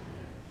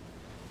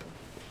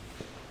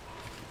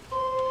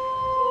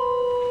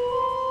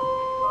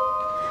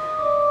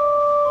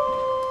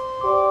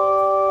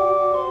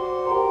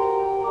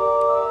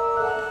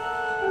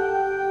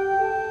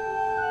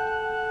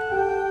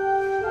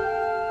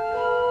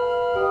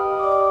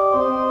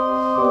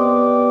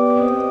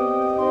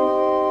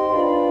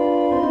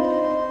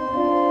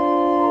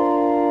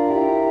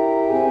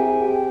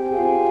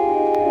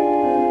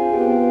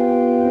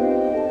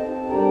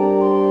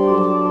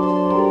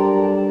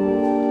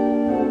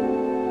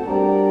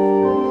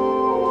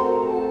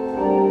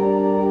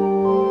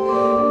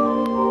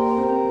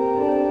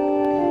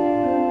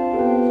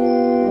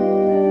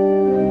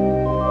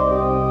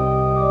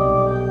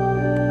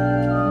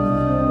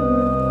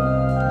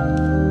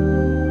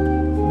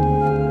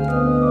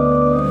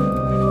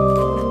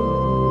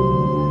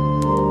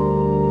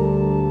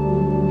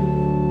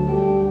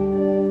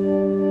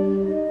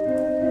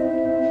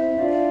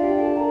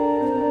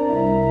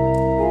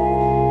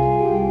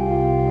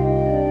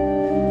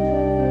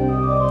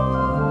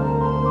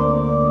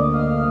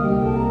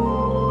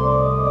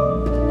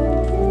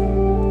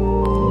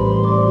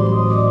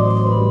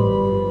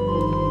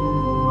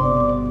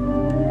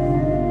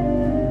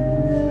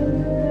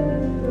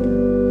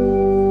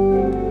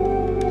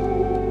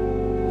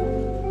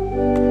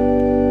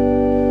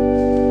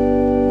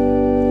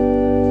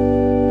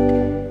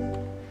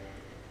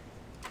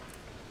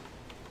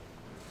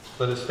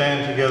 Let us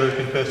stand together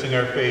confessing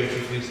our faith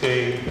as we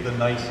say the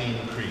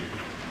Nicene Creed.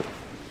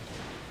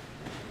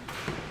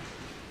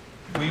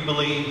 We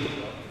believe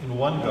in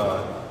one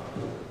God,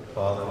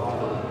 Father,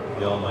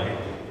 the Almighty,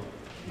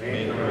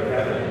 maker of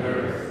heaven and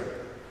earth,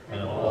 and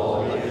of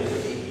all that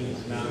is seen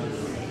and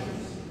unseen.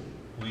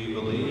 We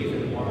believe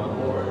in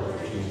one Lord,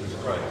 Jesus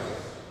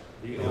Christ,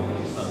 the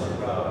only Son of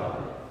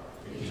God,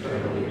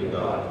 eternally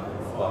begotten from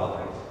the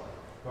Father,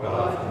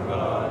 God from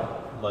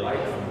God,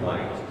 light from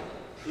light,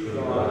 true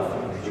God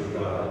from true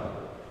God,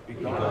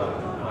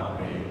 begotten, not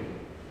made,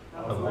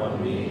 of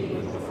one being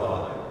with the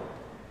Father.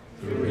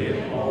 Through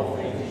him all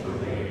things were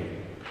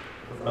made.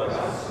 For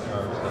us and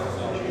our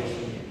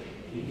salvation,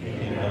 he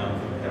came down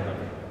from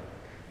heaven.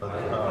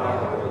 By the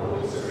power of the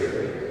Holy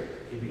Spirit,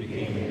 he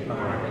became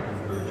incarnate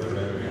in the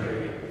Virgin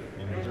Mary,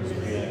 and was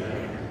made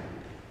man.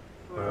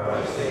 For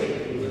our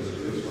sake he was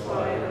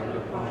crucified under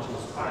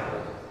Pontius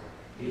Pilate.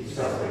 He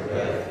suffered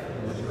death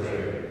and was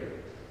buried.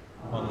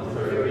 On the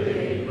third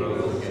day he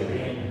rose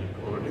again,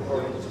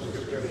 according to the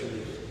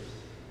Scriptures.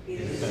 He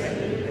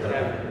descended into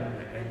heaven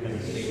and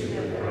is seated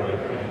at the right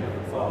hand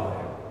of the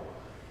Father.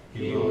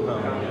 He will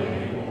come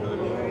again in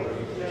glory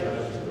to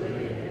judge the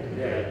living and the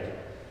dead,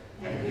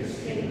 and his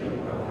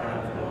kingdom will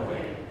have no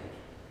end.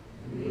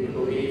 We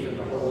believe in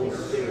the Holy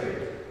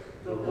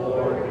Spirit, the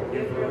Lord, the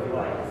giver of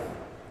life,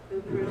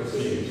 who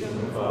proceeds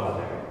from the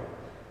Father.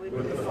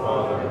 With the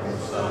Father and the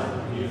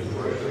Son he is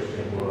worshipped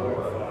and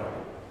glorified.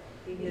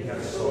 He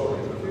has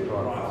spoken through the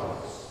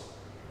prophets.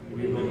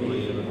 We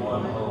believe in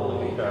one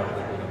holy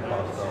Catholic and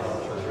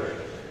Apostolic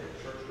Church.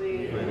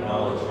 We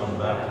acknowledge one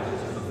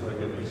baptism for the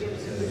forgiveness of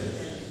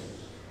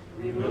sins.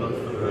 We look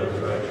for the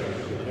resurrection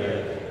of the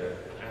dead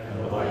and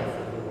the life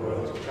of the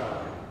world to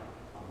come.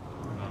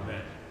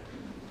 Amen.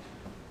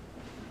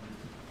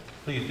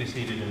 Please be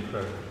seated in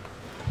prayer.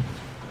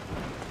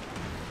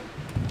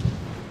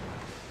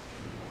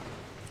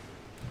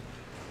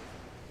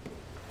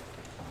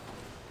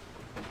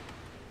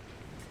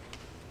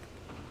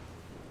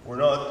 Were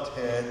not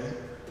 10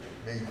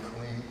 made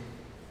clean?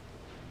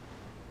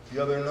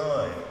 The other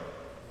 9,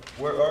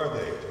 where are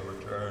they to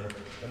return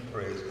and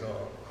praise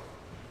God?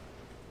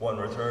 One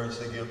returns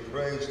to give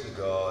praise to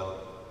God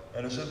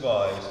and is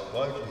advised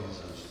by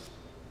Jesus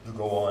to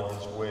go on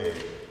his way,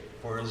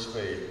 for his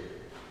faith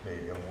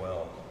made him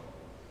well.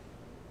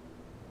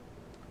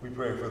 We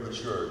pray for the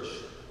church,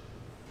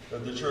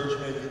 that the church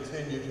may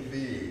continue to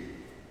be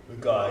the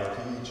guide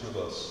to each of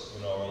us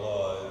in our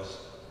lives,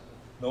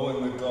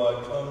 knowing that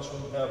God comes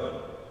from heaven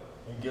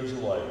and gives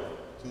life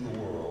to the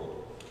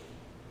world.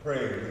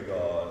 Praying to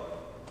God,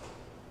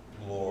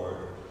 Lord,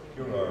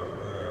 hear our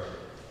prayer.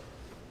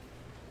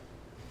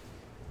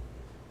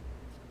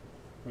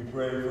 We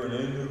pray for an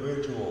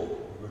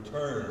individual who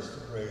returns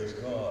to praise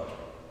God.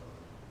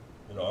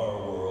 In our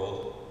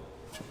world,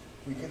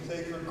 we can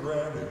take for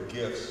granted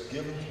gifts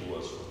given to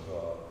us from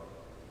God.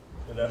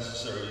 The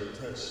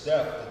necessary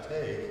step to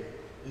take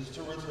is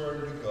to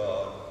return to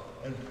God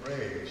and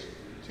praise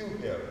to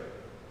him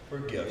for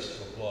gifts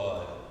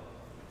supplied.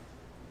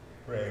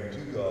 Praying to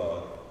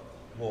God,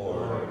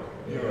 Lord,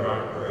 hear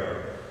our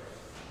prayer.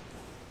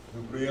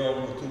 Nous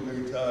prions pour tout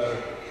l'État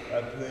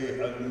appelé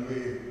à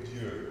louer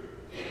Dieu.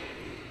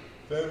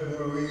 Faites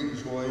bruit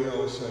joyeux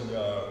au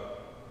Seigneur,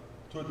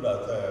 toute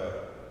la terre.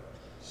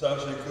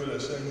 Sachez que le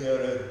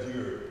Seigneur est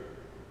Dieu.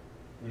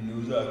 Il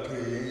nous a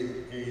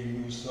créés et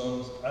nous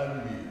sommes à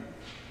lui.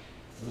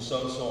 Nous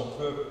sommes son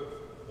peuple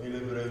et les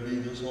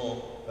brebis de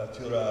son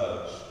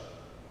pâturage.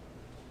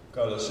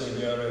 Car le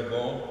Seigneur est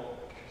bon,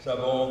 sa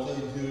bonté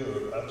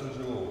dure à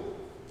toujours.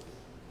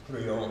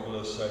 Prions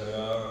le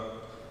Seigneur,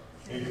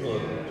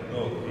 écoute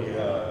nos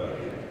prières.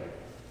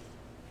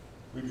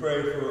 We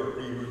pray for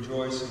a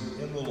rejoicing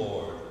in the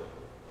Lord.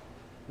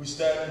 We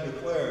stand and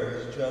declare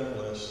his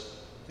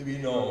gentleness to be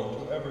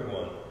known to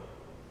everyone.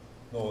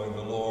 Knowing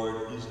the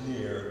Lord is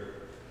near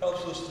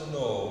helps us to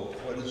know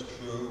what is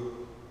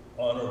true,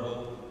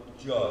 honorable,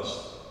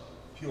 just,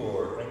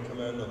 pure, and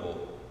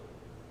commendable.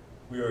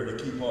 We are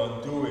to keep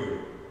on doing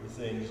the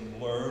things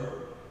learned,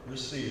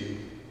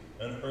 received,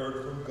 and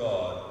heard from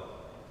God,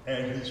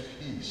 and his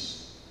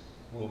peace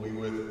will be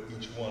with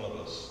each one of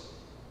us.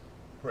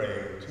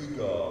 Praying to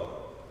God,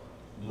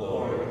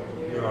 Lord,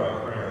 hear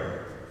our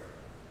prayer.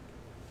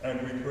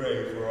 And we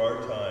pray for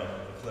our time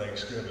of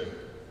thanksgiving,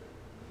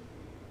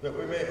 that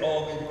we may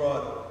all be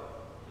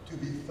brought to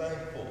be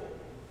thankful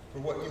for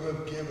what you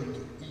have given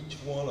to each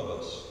one of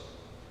us.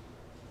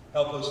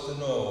 Help us to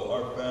know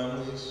our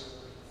families,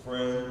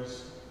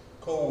 friends,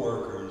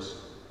 co-workers,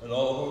 and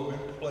all who have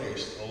been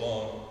placed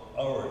along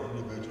our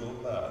individual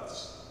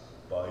paths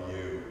by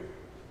you.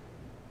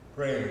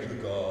 Praying to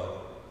God,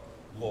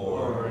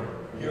 Lord,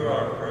 hear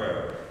our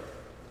prayer.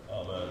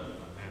 Amen.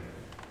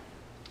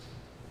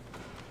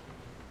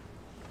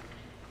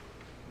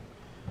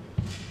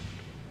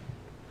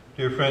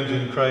 Dear friends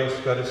in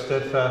Christ, God is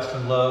steadfast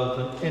in love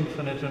and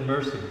infinite in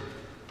mercy.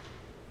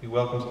 He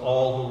welcomes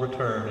all who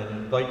return and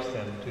invites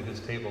them to his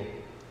table.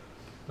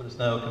 Let us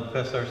now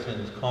confess our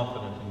sins,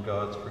 confident in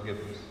God's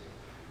forgiveness.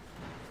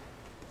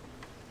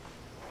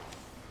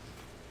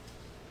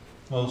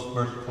 Most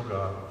merciful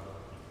God,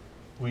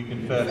 we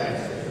confess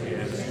that we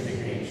have sinned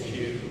against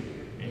you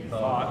in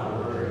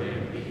thought, word,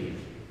 and deed,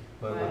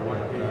 by by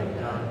what we have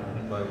done,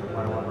 and by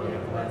what we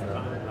have left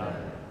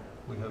undone.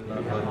 We have We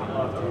not have not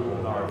loved you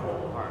with our whole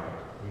whole heart.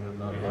 We have We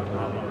not have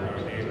not loved our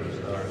loved neighbors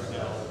as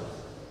ourselves.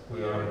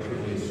 We are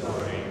truly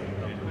sorry,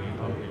 and we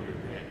humbly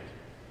repent.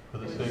 For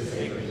the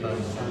sake of your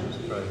Son,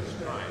 Jesus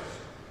Christ,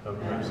 have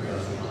mercy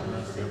on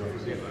us and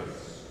forgive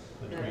us,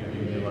 that we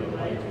may be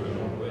like to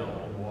your will,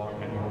 and walk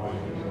in and your walk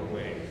in your ways,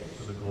 ways.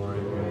 to the glory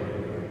of your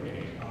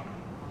name.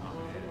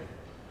 Amen.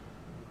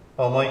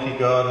 Almighty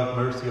God, have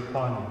mercy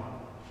upon you,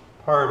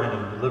 pardon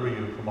and deliver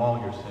you from all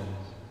your sins,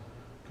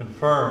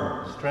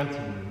 confirm and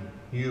strengthen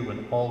you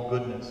in all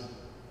goodness,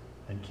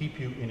 and keep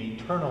you in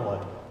eternal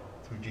life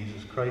through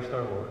Jesus Christ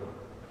our Lord.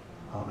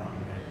 Amen.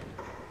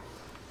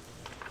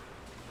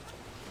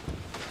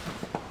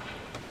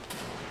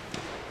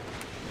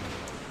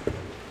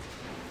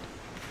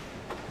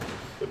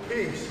 The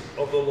peace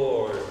of the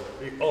Lord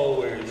be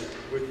always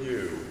with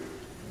you.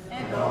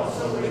 And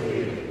also with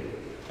you.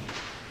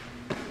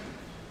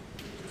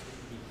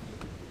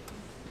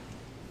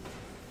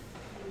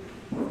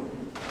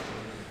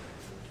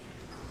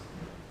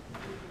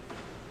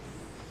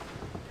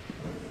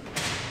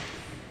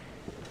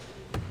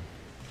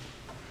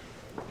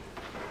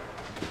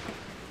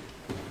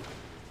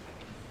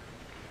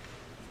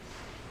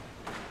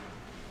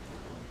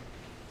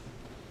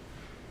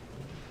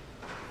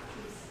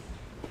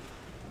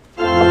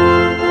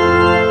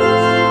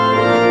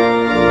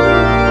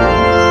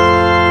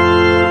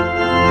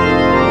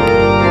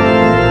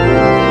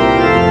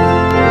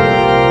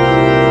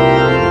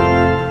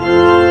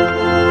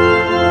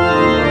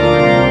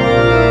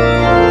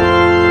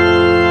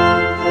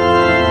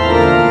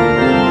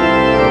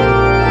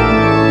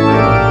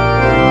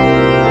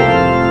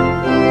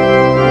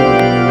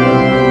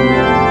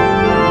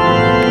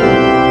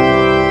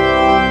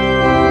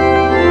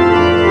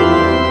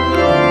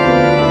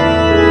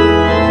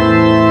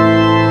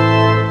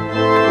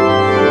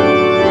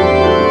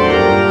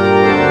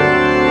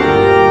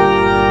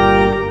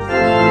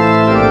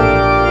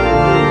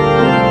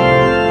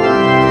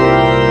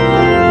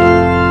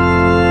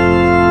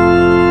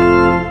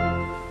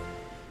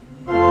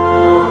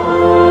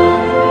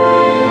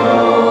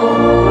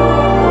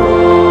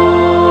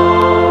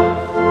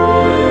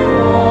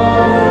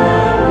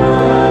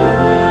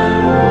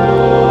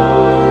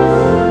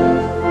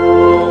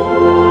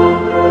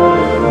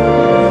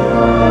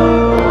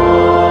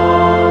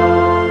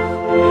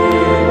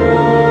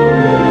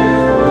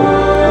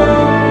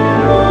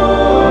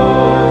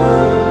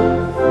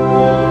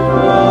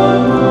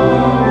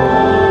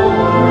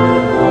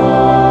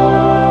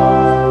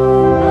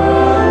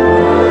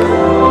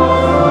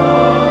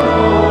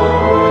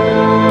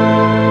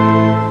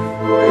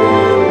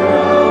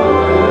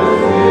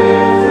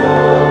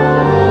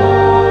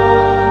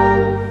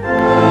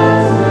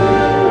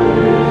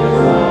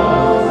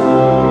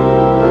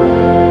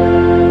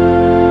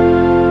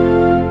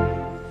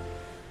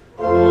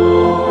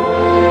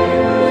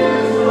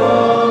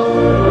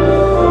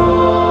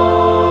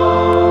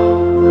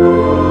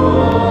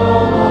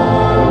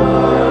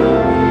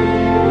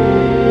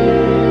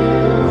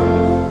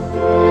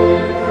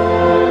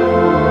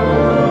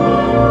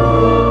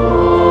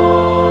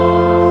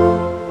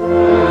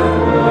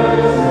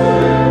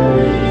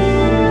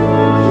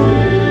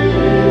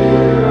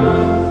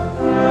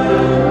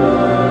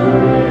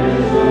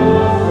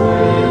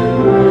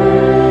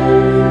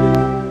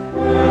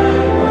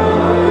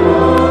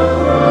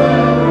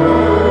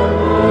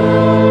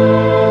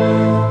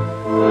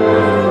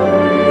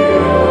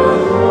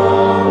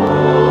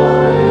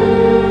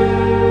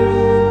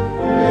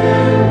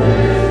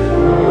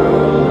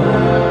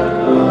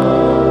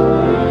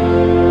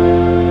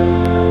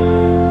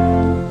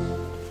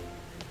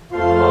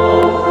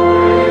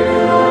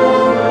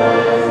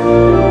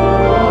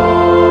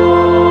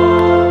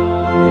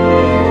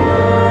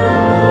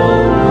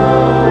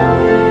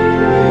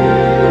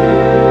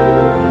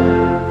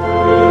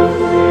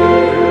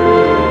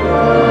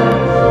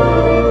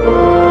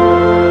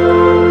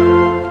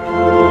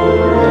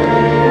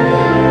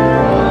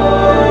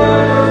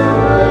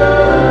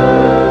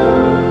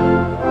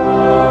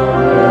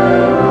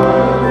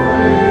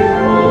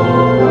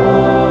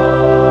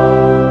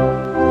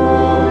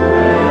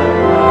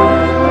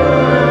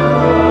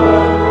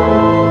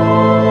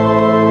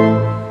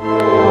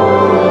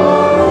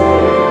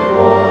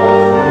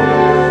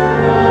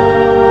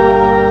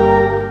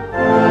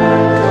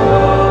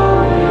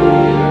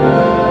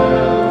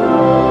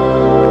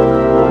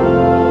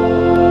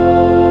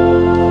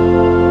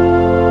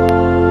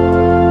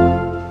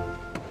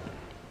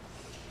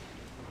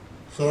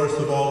 Source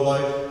of all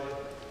life,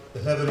 the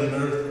heaven and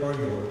earth are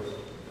yours.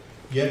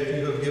 Yet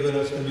you have given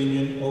us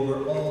dominion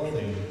over all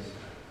things.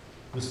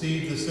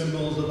 Receive the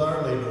symbols of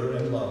our labor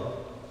and love,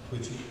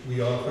 which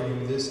we offer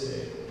you this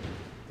day.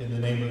 In the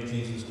name of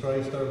Jesus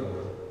Christ our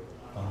Lord.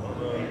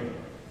 Amen. Amen.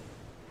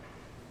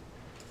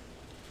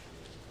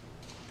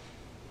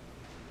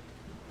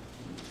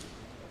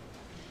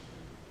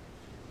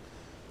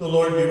 The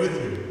Lord be with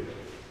you.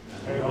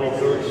 and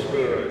with your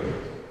spirit.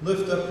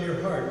 Lift up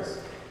your hearts.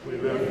 We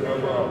lift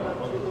them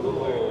up unto the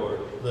Lord.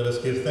 Let us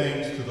give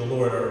thanks to the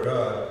Lord our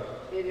God.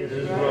 It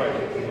is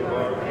right to give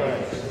our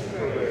thanks and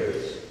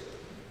praise.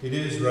 It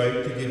is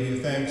right to give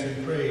you thanks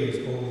and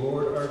praise, O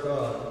Lord our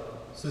God,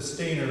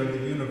 sustainer of the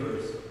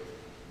universe.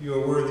 You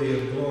are worthy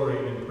of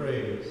glory and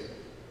praise.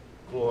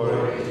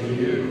 Glory to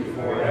you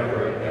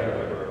forever and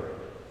ever.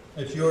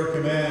 At your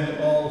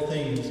command all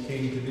things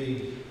came to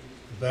be.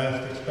 The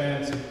vast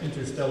expanse of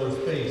interstellar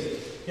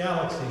space,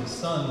 galaxies,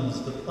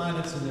 suns, the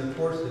planets and their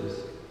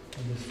courses,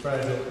 and this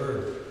fragile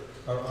earth,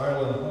 our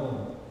island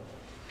home.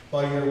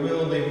 By your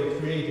will they were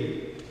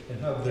created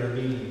and have their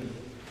being.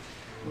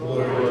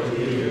 Glory to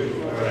you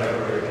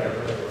forever and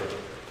ever.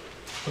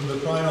 From the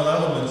primal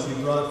elements you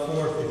brought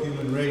forth the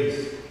human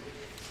race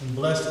and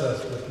blessed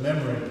us with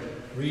memory,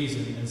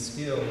 reason, and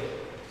skill.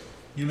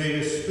 You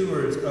made us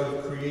stewards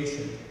of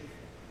creation.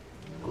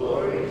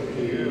 Glory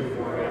to you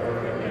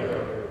forever and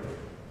ever.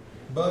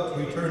 But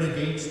we turn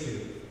against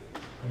you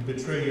and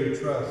betray your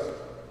trust,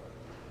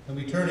 and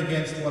we turn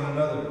against one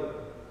another.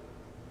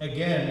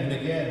 Again and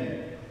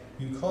again,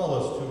 you call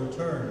us to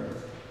return.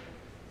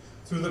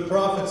 Through the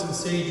prophets and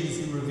sages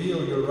you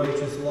reveal your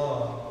righteous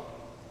law,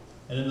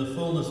 and in the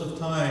fullness of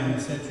time you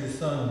sent your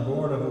Son,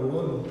 born of a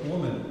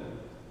woman,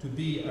 to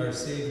be our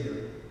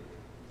Savior.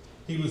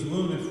 He was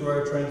wounded for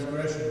our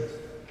transgressions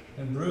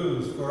and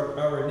bruised for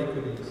our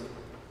iniquities,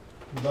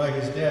 and by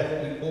his death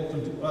he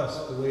opened to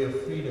us the way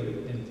of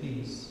freedom and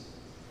peace.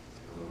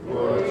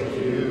 Glory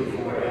to you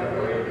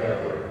forever and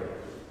ever.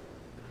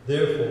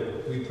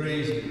 Therefore we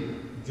praise you,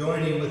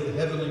 joining with the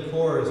heavenly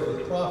chorus,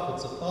 with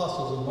prophets,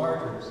 apostles, and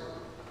martyrs,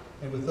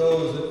 and with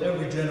those of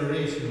every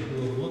generation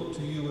who have looked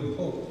to you in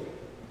hope,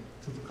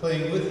 to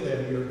proclaim with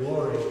them your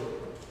glory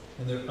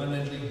and their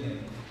unending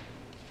hymn.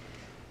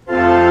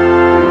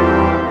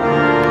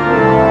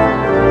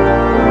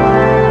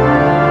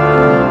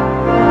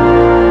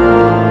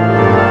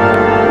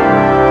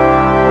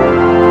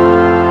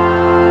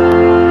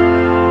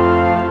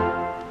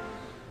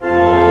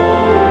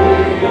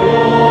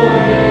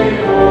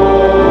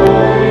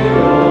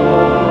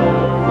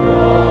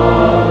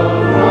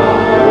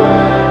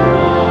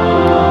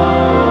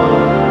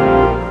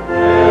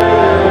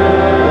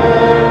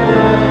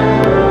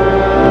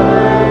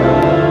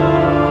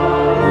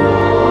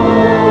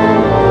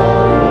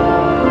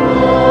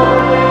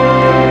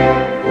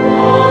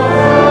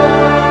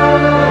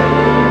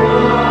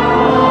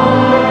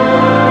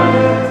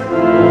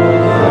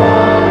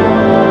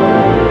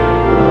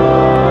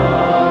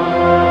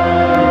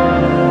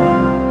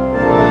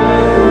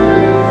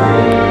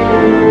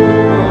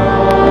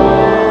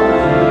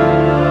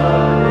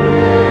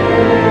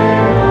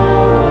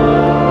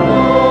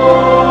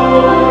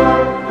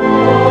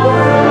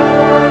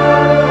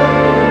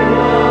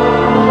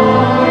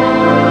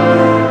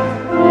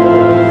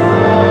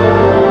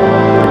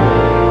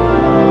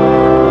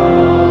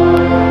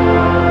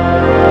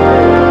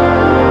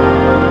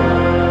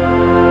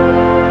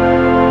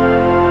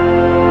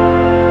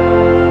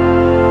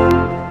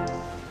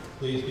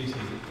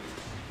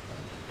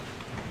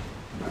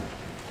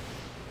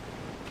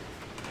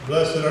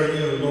 Blessed are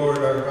you, Lord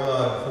our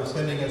God, for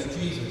sending us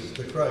Jesus,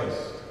 the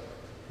Christ,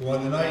 who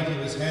on the night he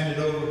was handed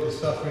over to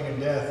suffering and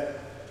death,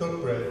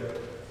 took bread,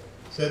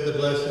 said the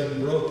blessing,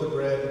 broke the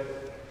bread,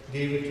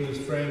 gave it to his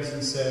friends,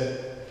 and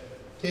said,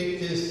 "Take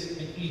this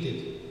and eat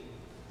it.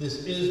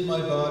 This is my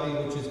body,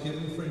 which is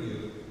given for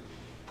you.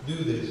 Do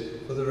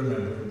this for the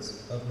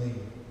remembrance of me."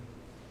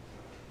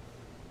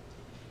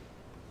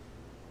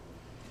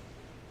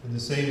 In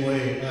the same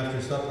way,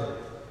 after supper,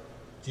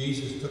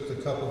 Jesus took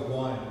the cup of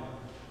wine.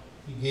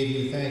 He gave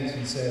you thanks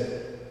and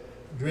said,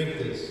 "Drink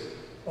this,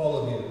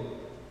 all of you.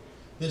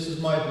 This is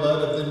my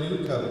blood of the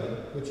new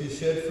covenant, which is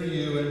shed for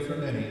you and for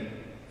many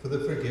for the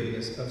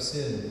forgiveness of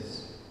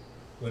sins.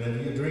 Whenever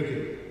you drink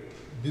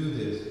it, do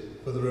this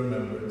for the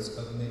remembrance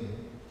of me."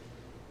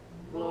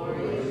 Glory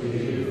to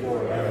you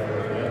forever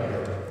and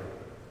ever.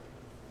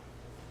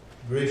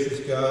 Gracious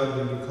God,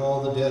 we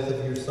recall the death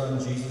of your Son,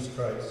 Jesus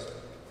Christ.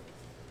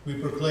 We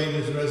proclaim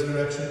his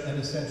resurrection and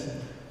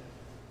ascension,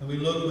 and we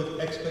look with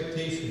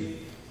expectation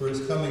for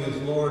his coming as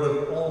Lord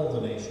of all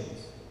the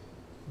nations.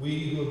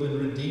 We who have been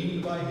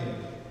redeemed by him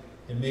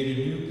and made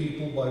a new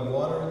people by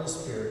water and the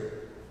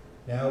Spirit,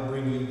 now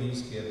bring you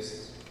these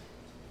gifts.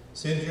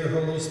 Send your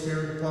Holy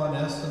Spirit upon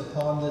us and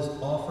upon this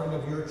offering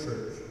of your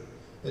church,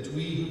 that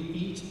we who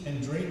eat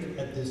and drink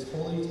at this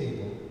holy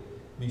table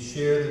may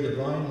share the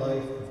divine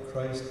life of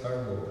Christ our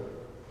Lord.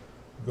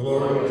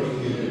 Glory to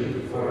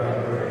you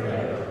forever and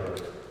ever.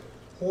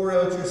 Pour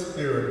out your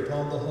Spirit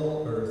upon the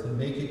whole earth and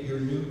make it your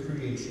new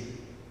creation.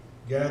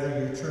 Gather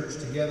your church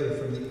together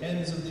from the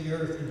ends of the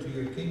earth into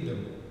your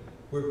kingdom,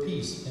 where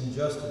peace and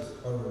justice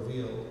are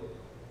revealed,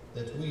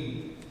 that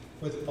we,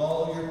 with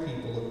all your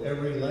people of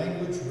every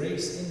language,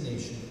 race, and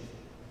nation,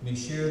 may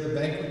share the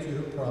banquet you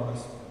have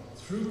promised,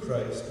 through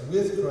Christ,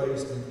 with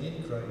Christ, and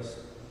in Christ.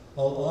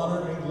 All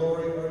honor and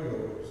glory are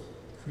yours,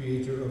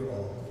 Creator of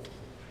all.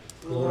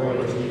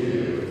 Glory to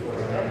you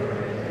forever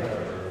and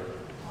ever.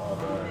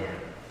 Amen.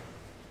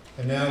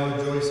 And now,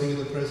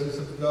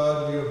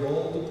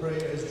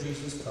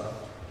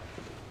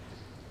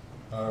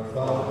 Our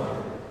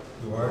Father,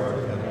 who art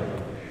in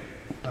heaven,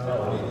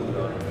 hallowed be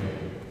thy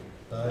name.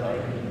 Thy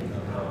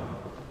kingdom come,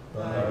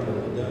 thy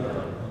will be done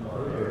on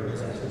earth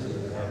as it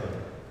is in heaven.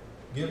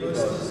 Give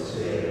us this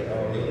day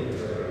our daily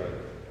bread,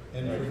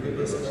 and forgive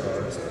us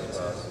our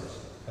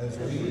trespasses, as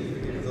we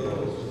forgive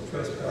those who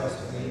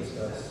trespass against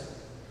us.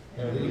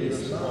 And lead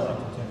us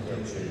not into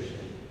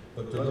temptation,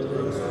 but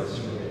deliver us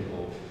from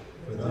evil.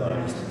 For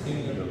thine is the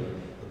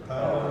kingdom, the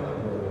power, and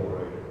the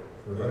glory,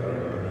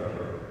 forever and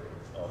ever.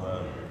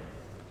 Amen.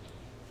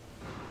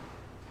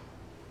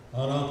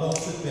 En rendant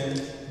ce pain,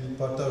 nous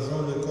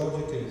partageons le corps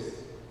du Christ.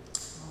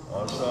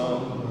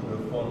 Ensemble, nous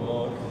ne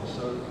formons qu'un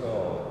seul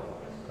corps,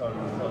 car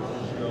nous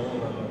partageons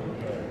la même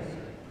pain.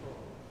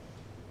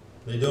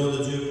 Les dons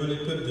de Dieu pour les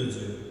peuples de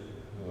Dieu.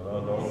 Nous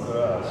rendons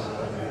grâce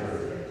à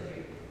Dieu.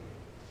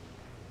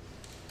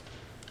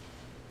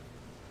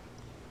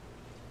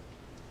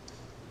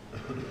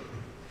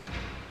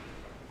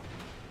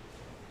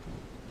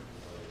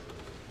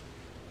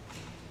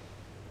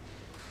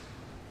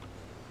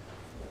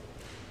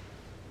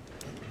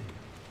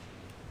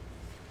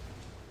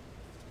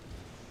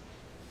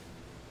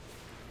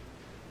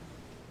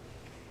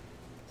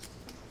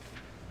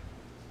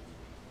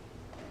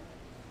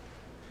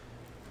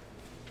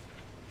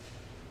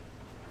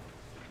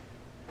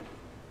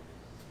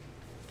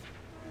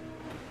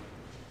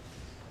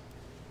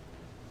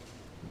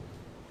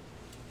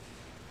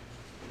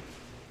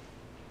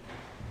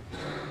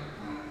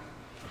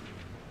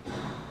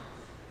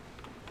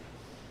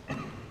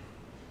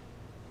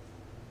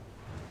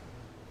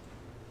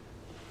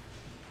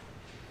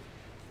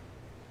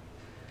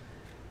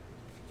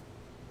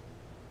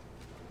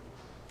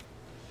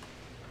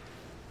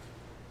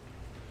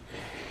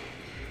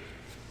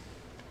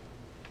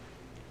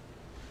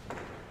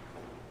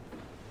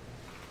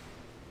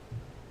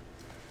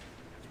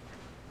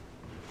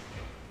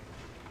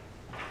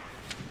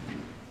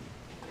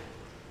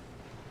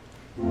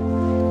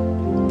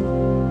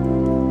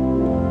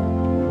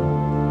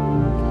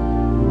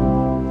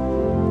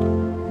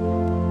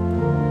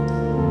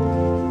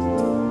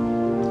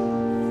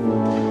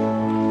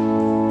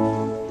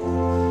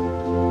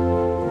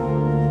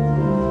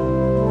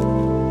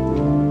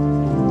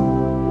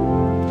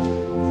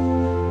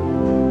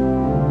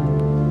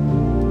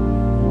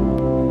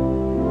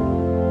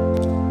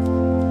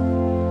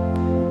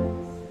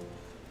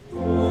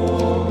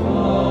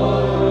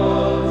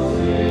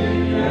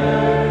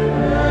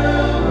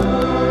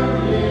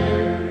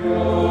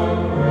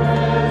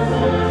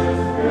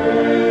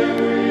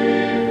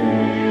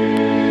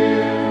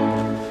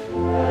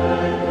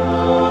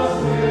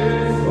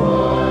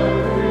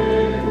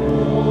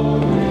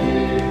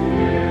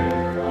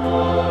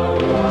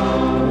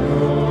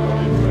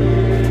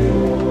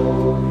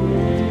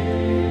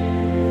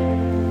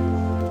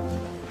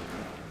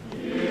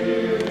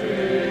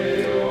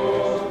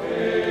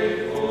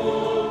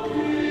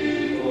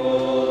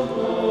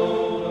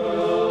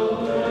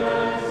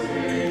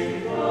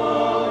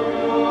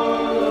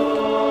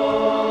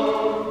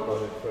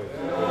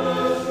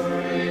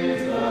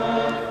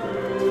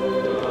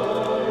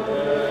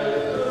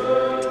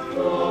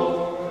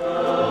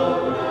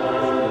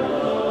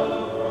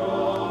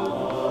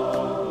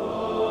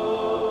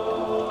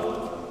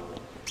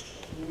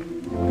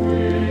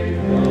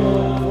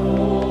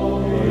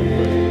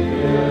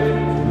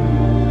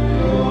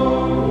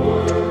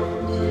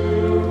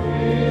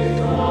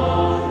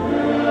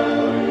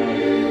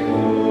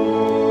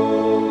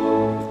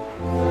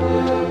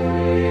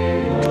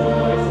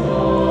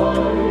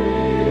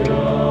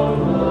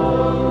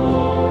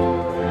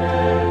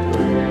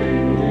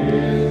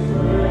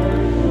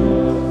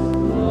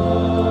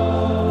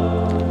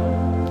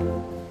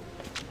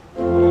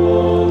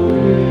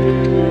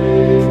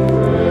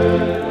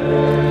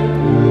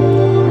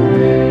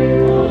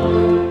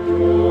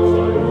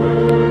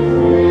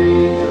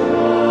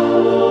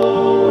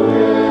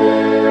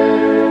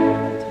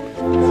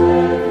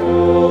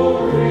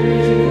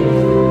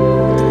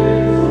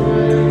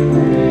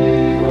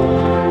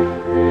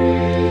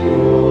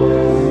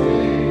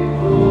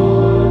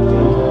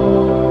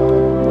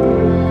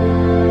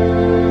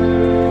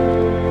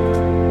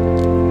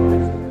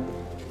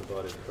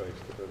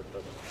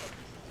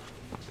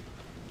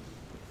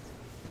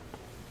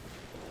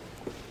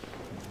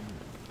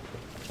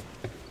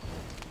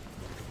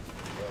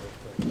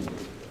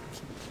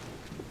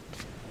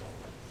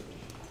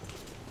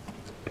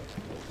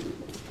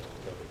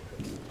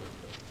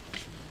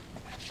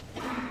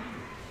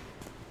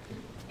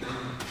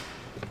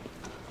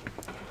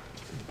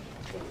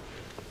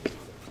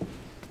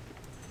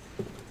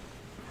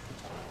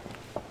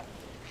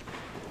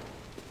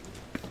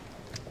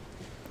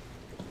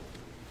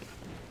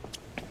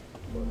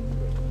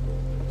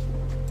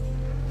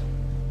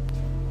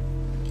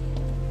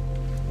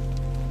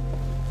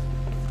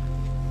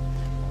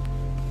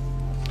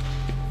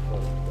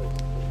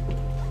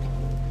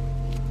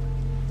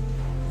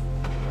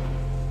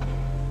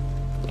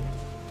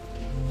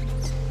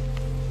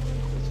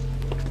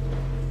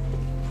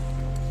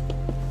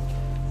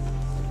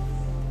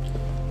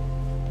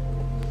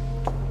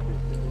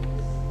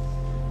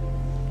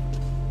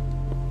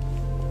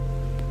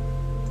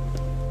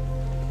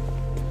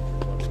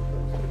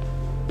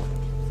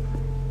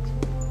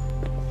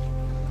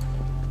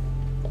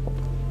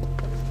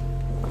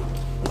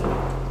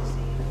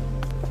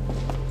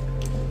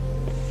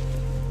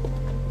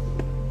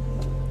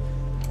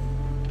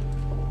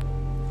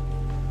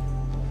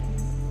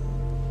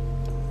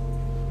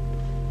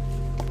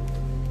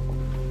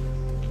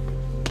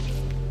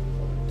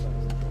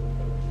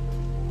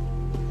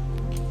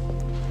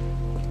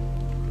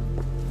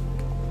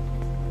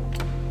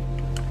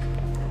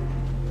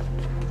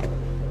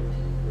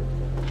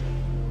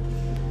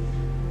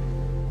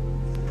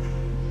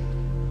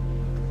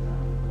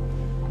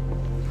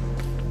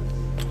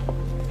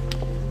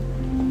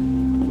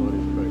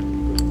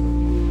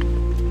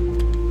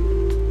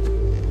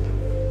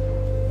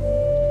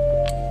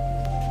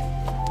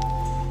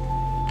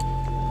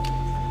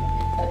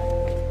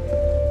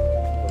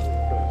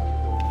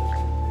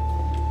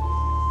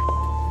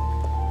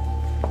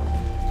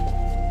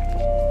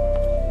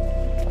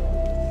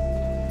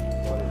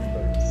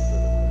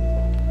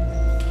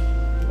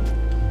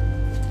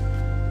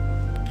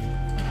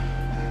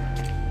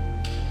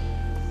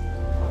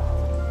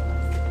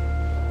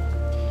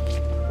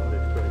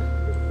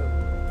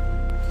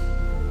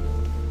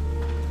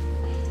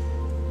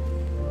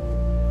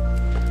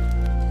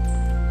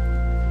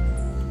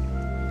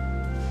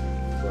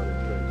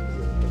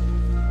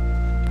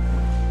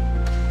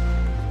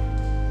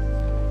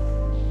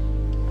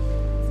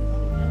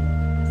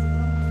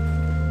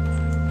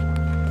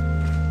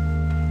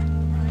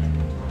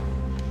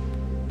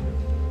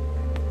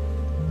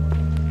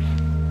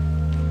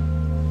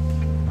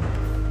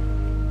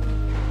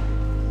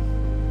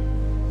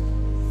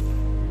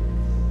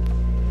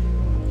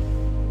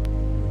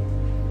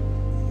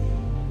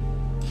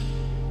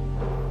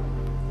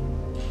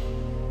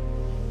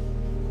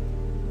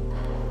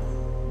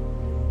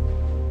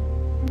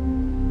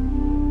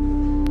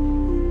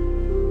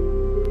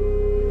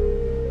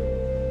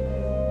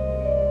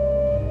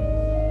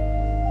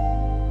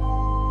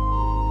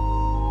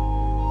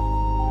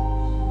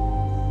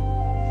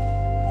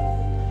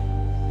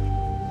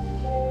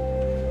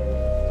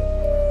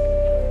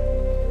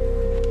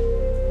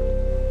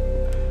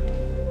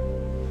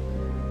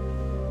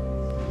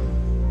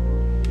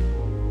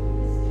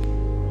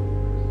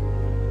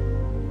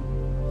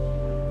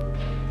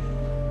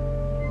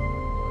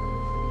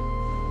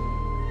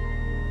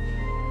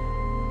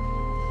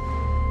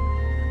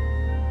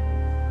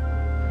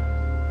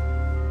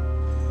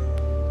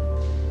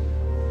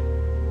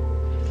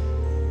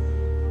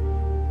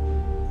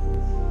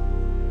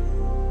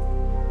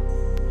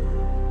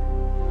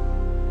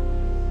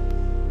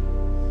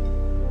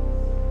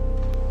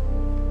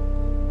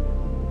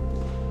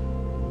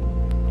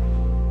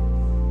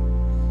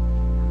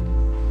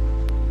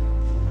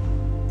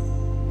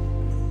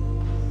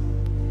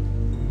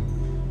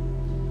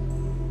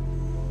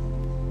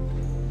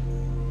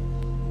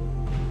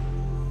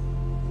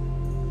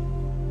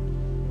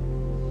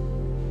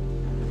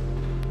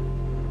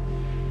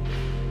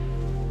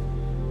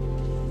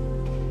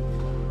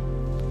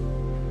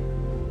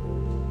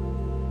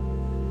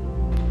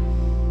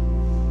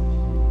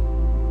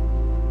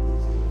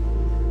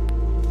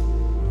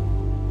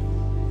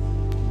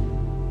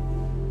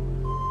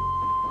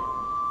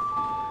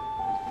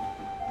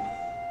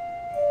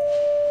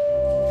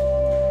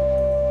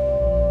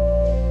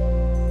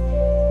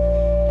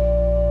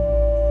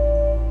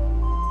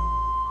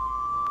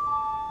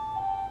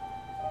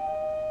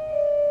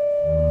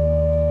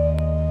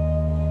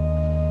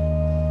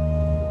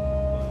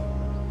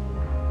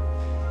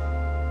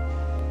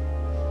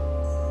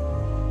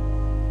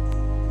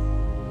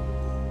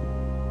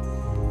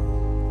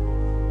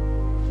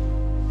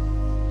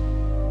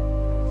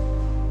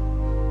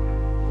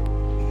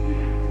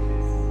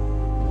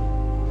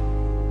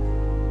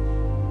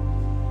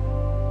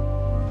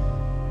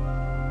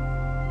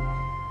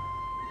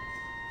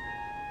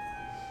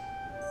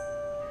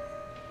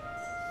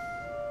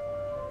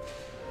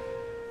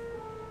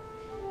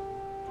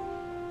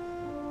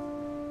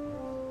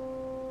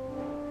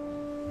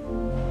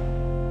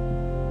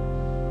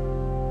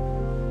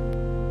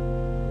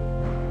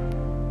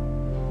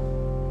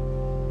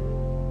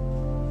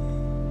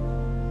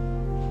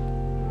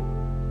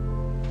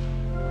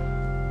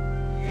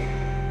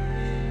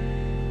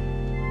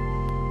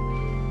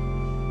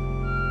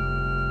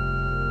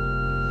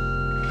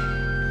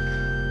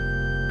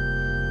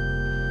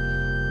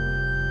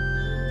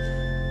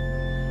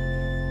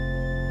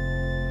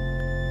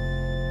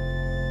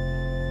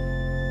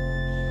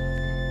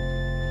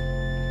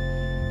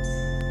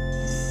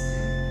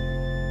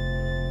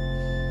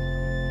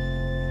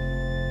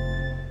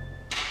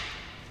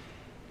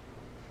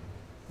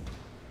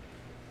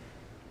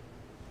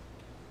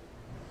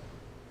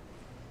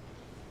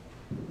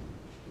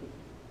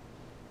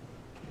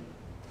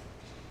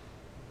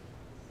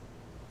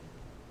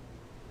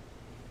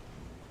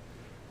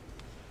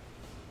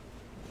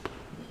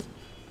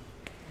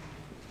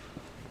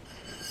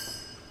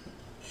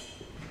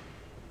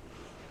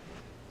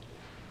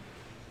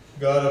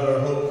 God of our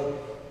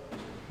hope,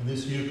 in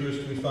this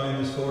Eucharist we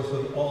find the source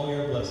of all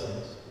your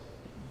blessings.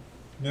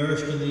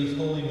 Nourished in these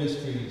holy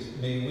mysteries,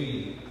 may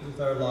we, with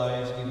our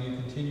lives, give you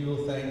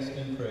continual thanks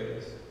and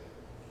praise.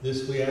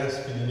 This we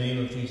ask in the name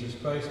of Jesus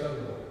Christ our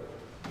Lord.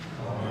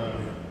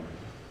 Amen.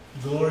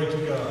 Glory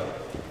to God.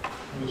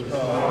 Whose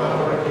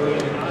power and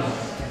good in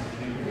us,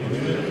 and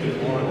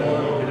unity more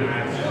than we can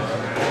ask.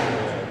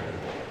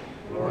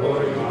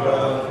 Glory to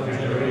God from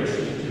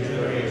generation to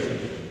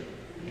generation,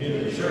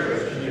 in the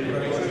church and in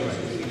Christ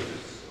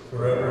Jesus,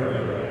 forever and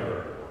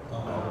ever.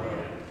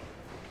 Amen.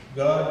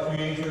 God,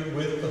 Creator,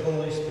 with the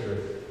Holy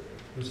Spirit,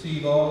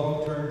 receive all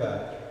who turn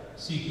back,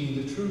 seeking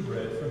the true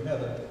bread from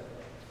heaven.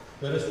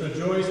 Let us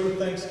rejoice with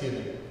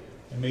thanksgiving,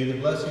 and may the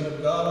blessing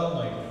of God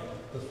Almighty,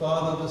 the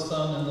Father, the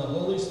Son, and the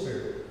Holy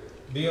Spirit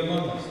be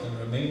among us and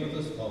remain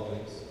with us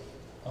always.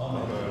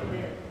 Amen.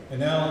 Amen. And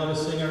now let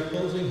us sing our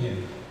closing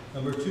hymn,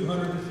 number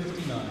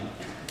 259,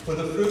 for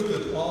the fruit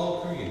of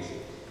all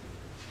creation.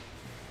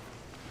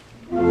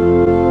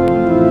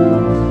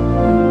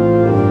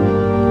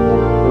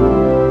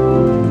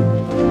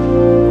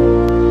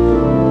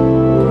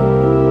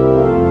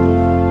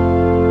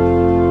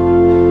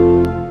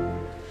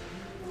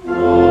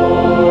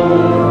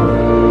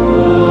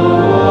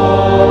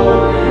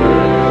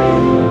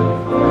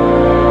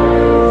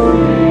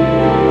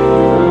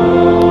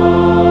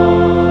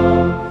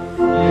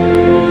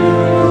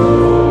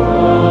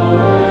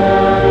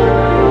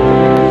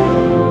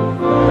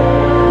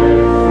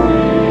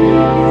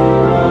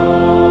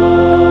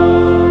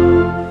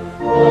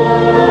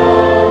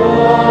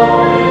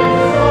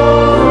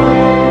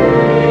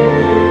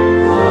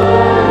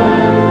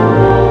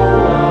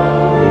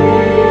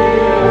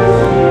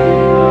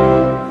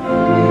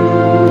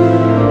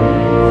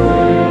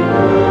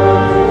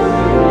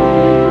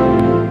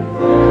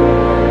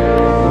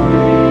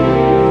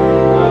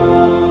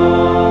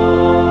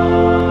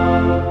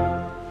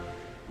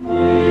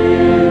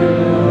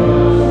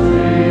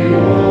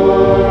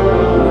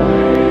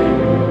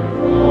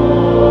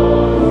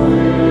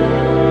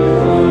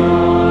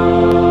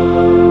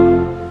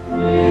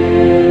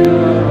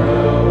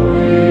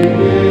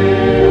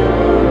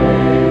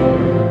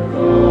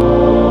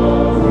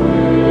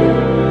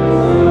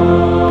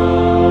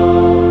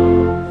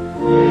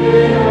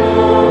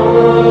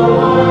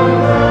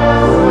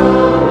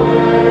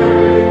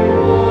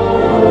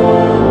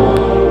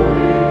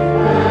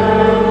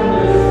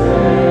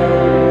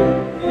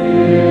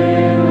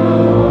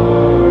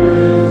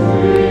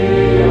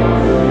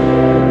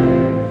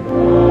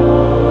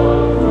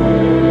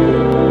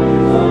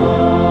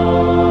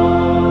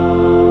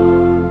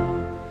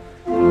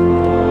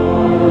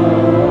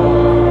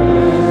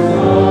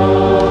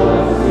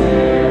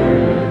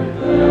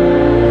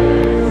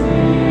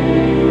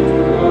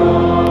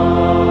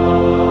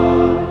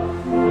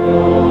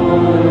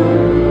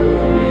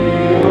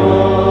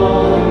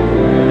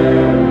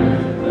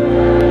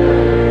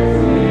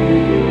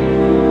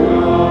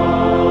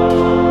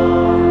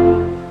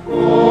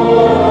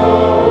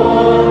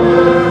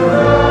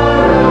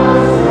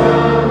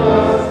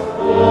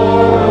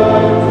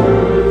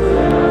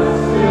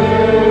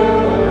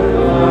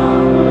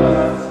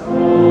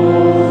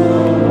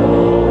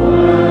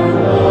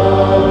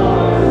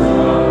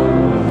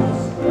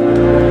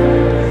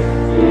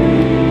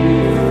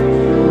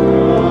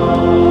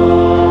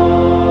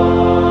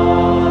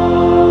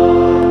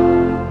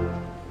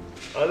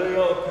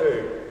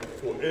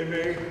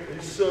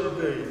 et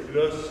servir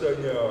le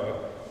Seigneur.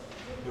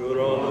 Nous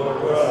rendons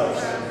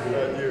grâce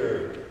à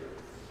Dieu.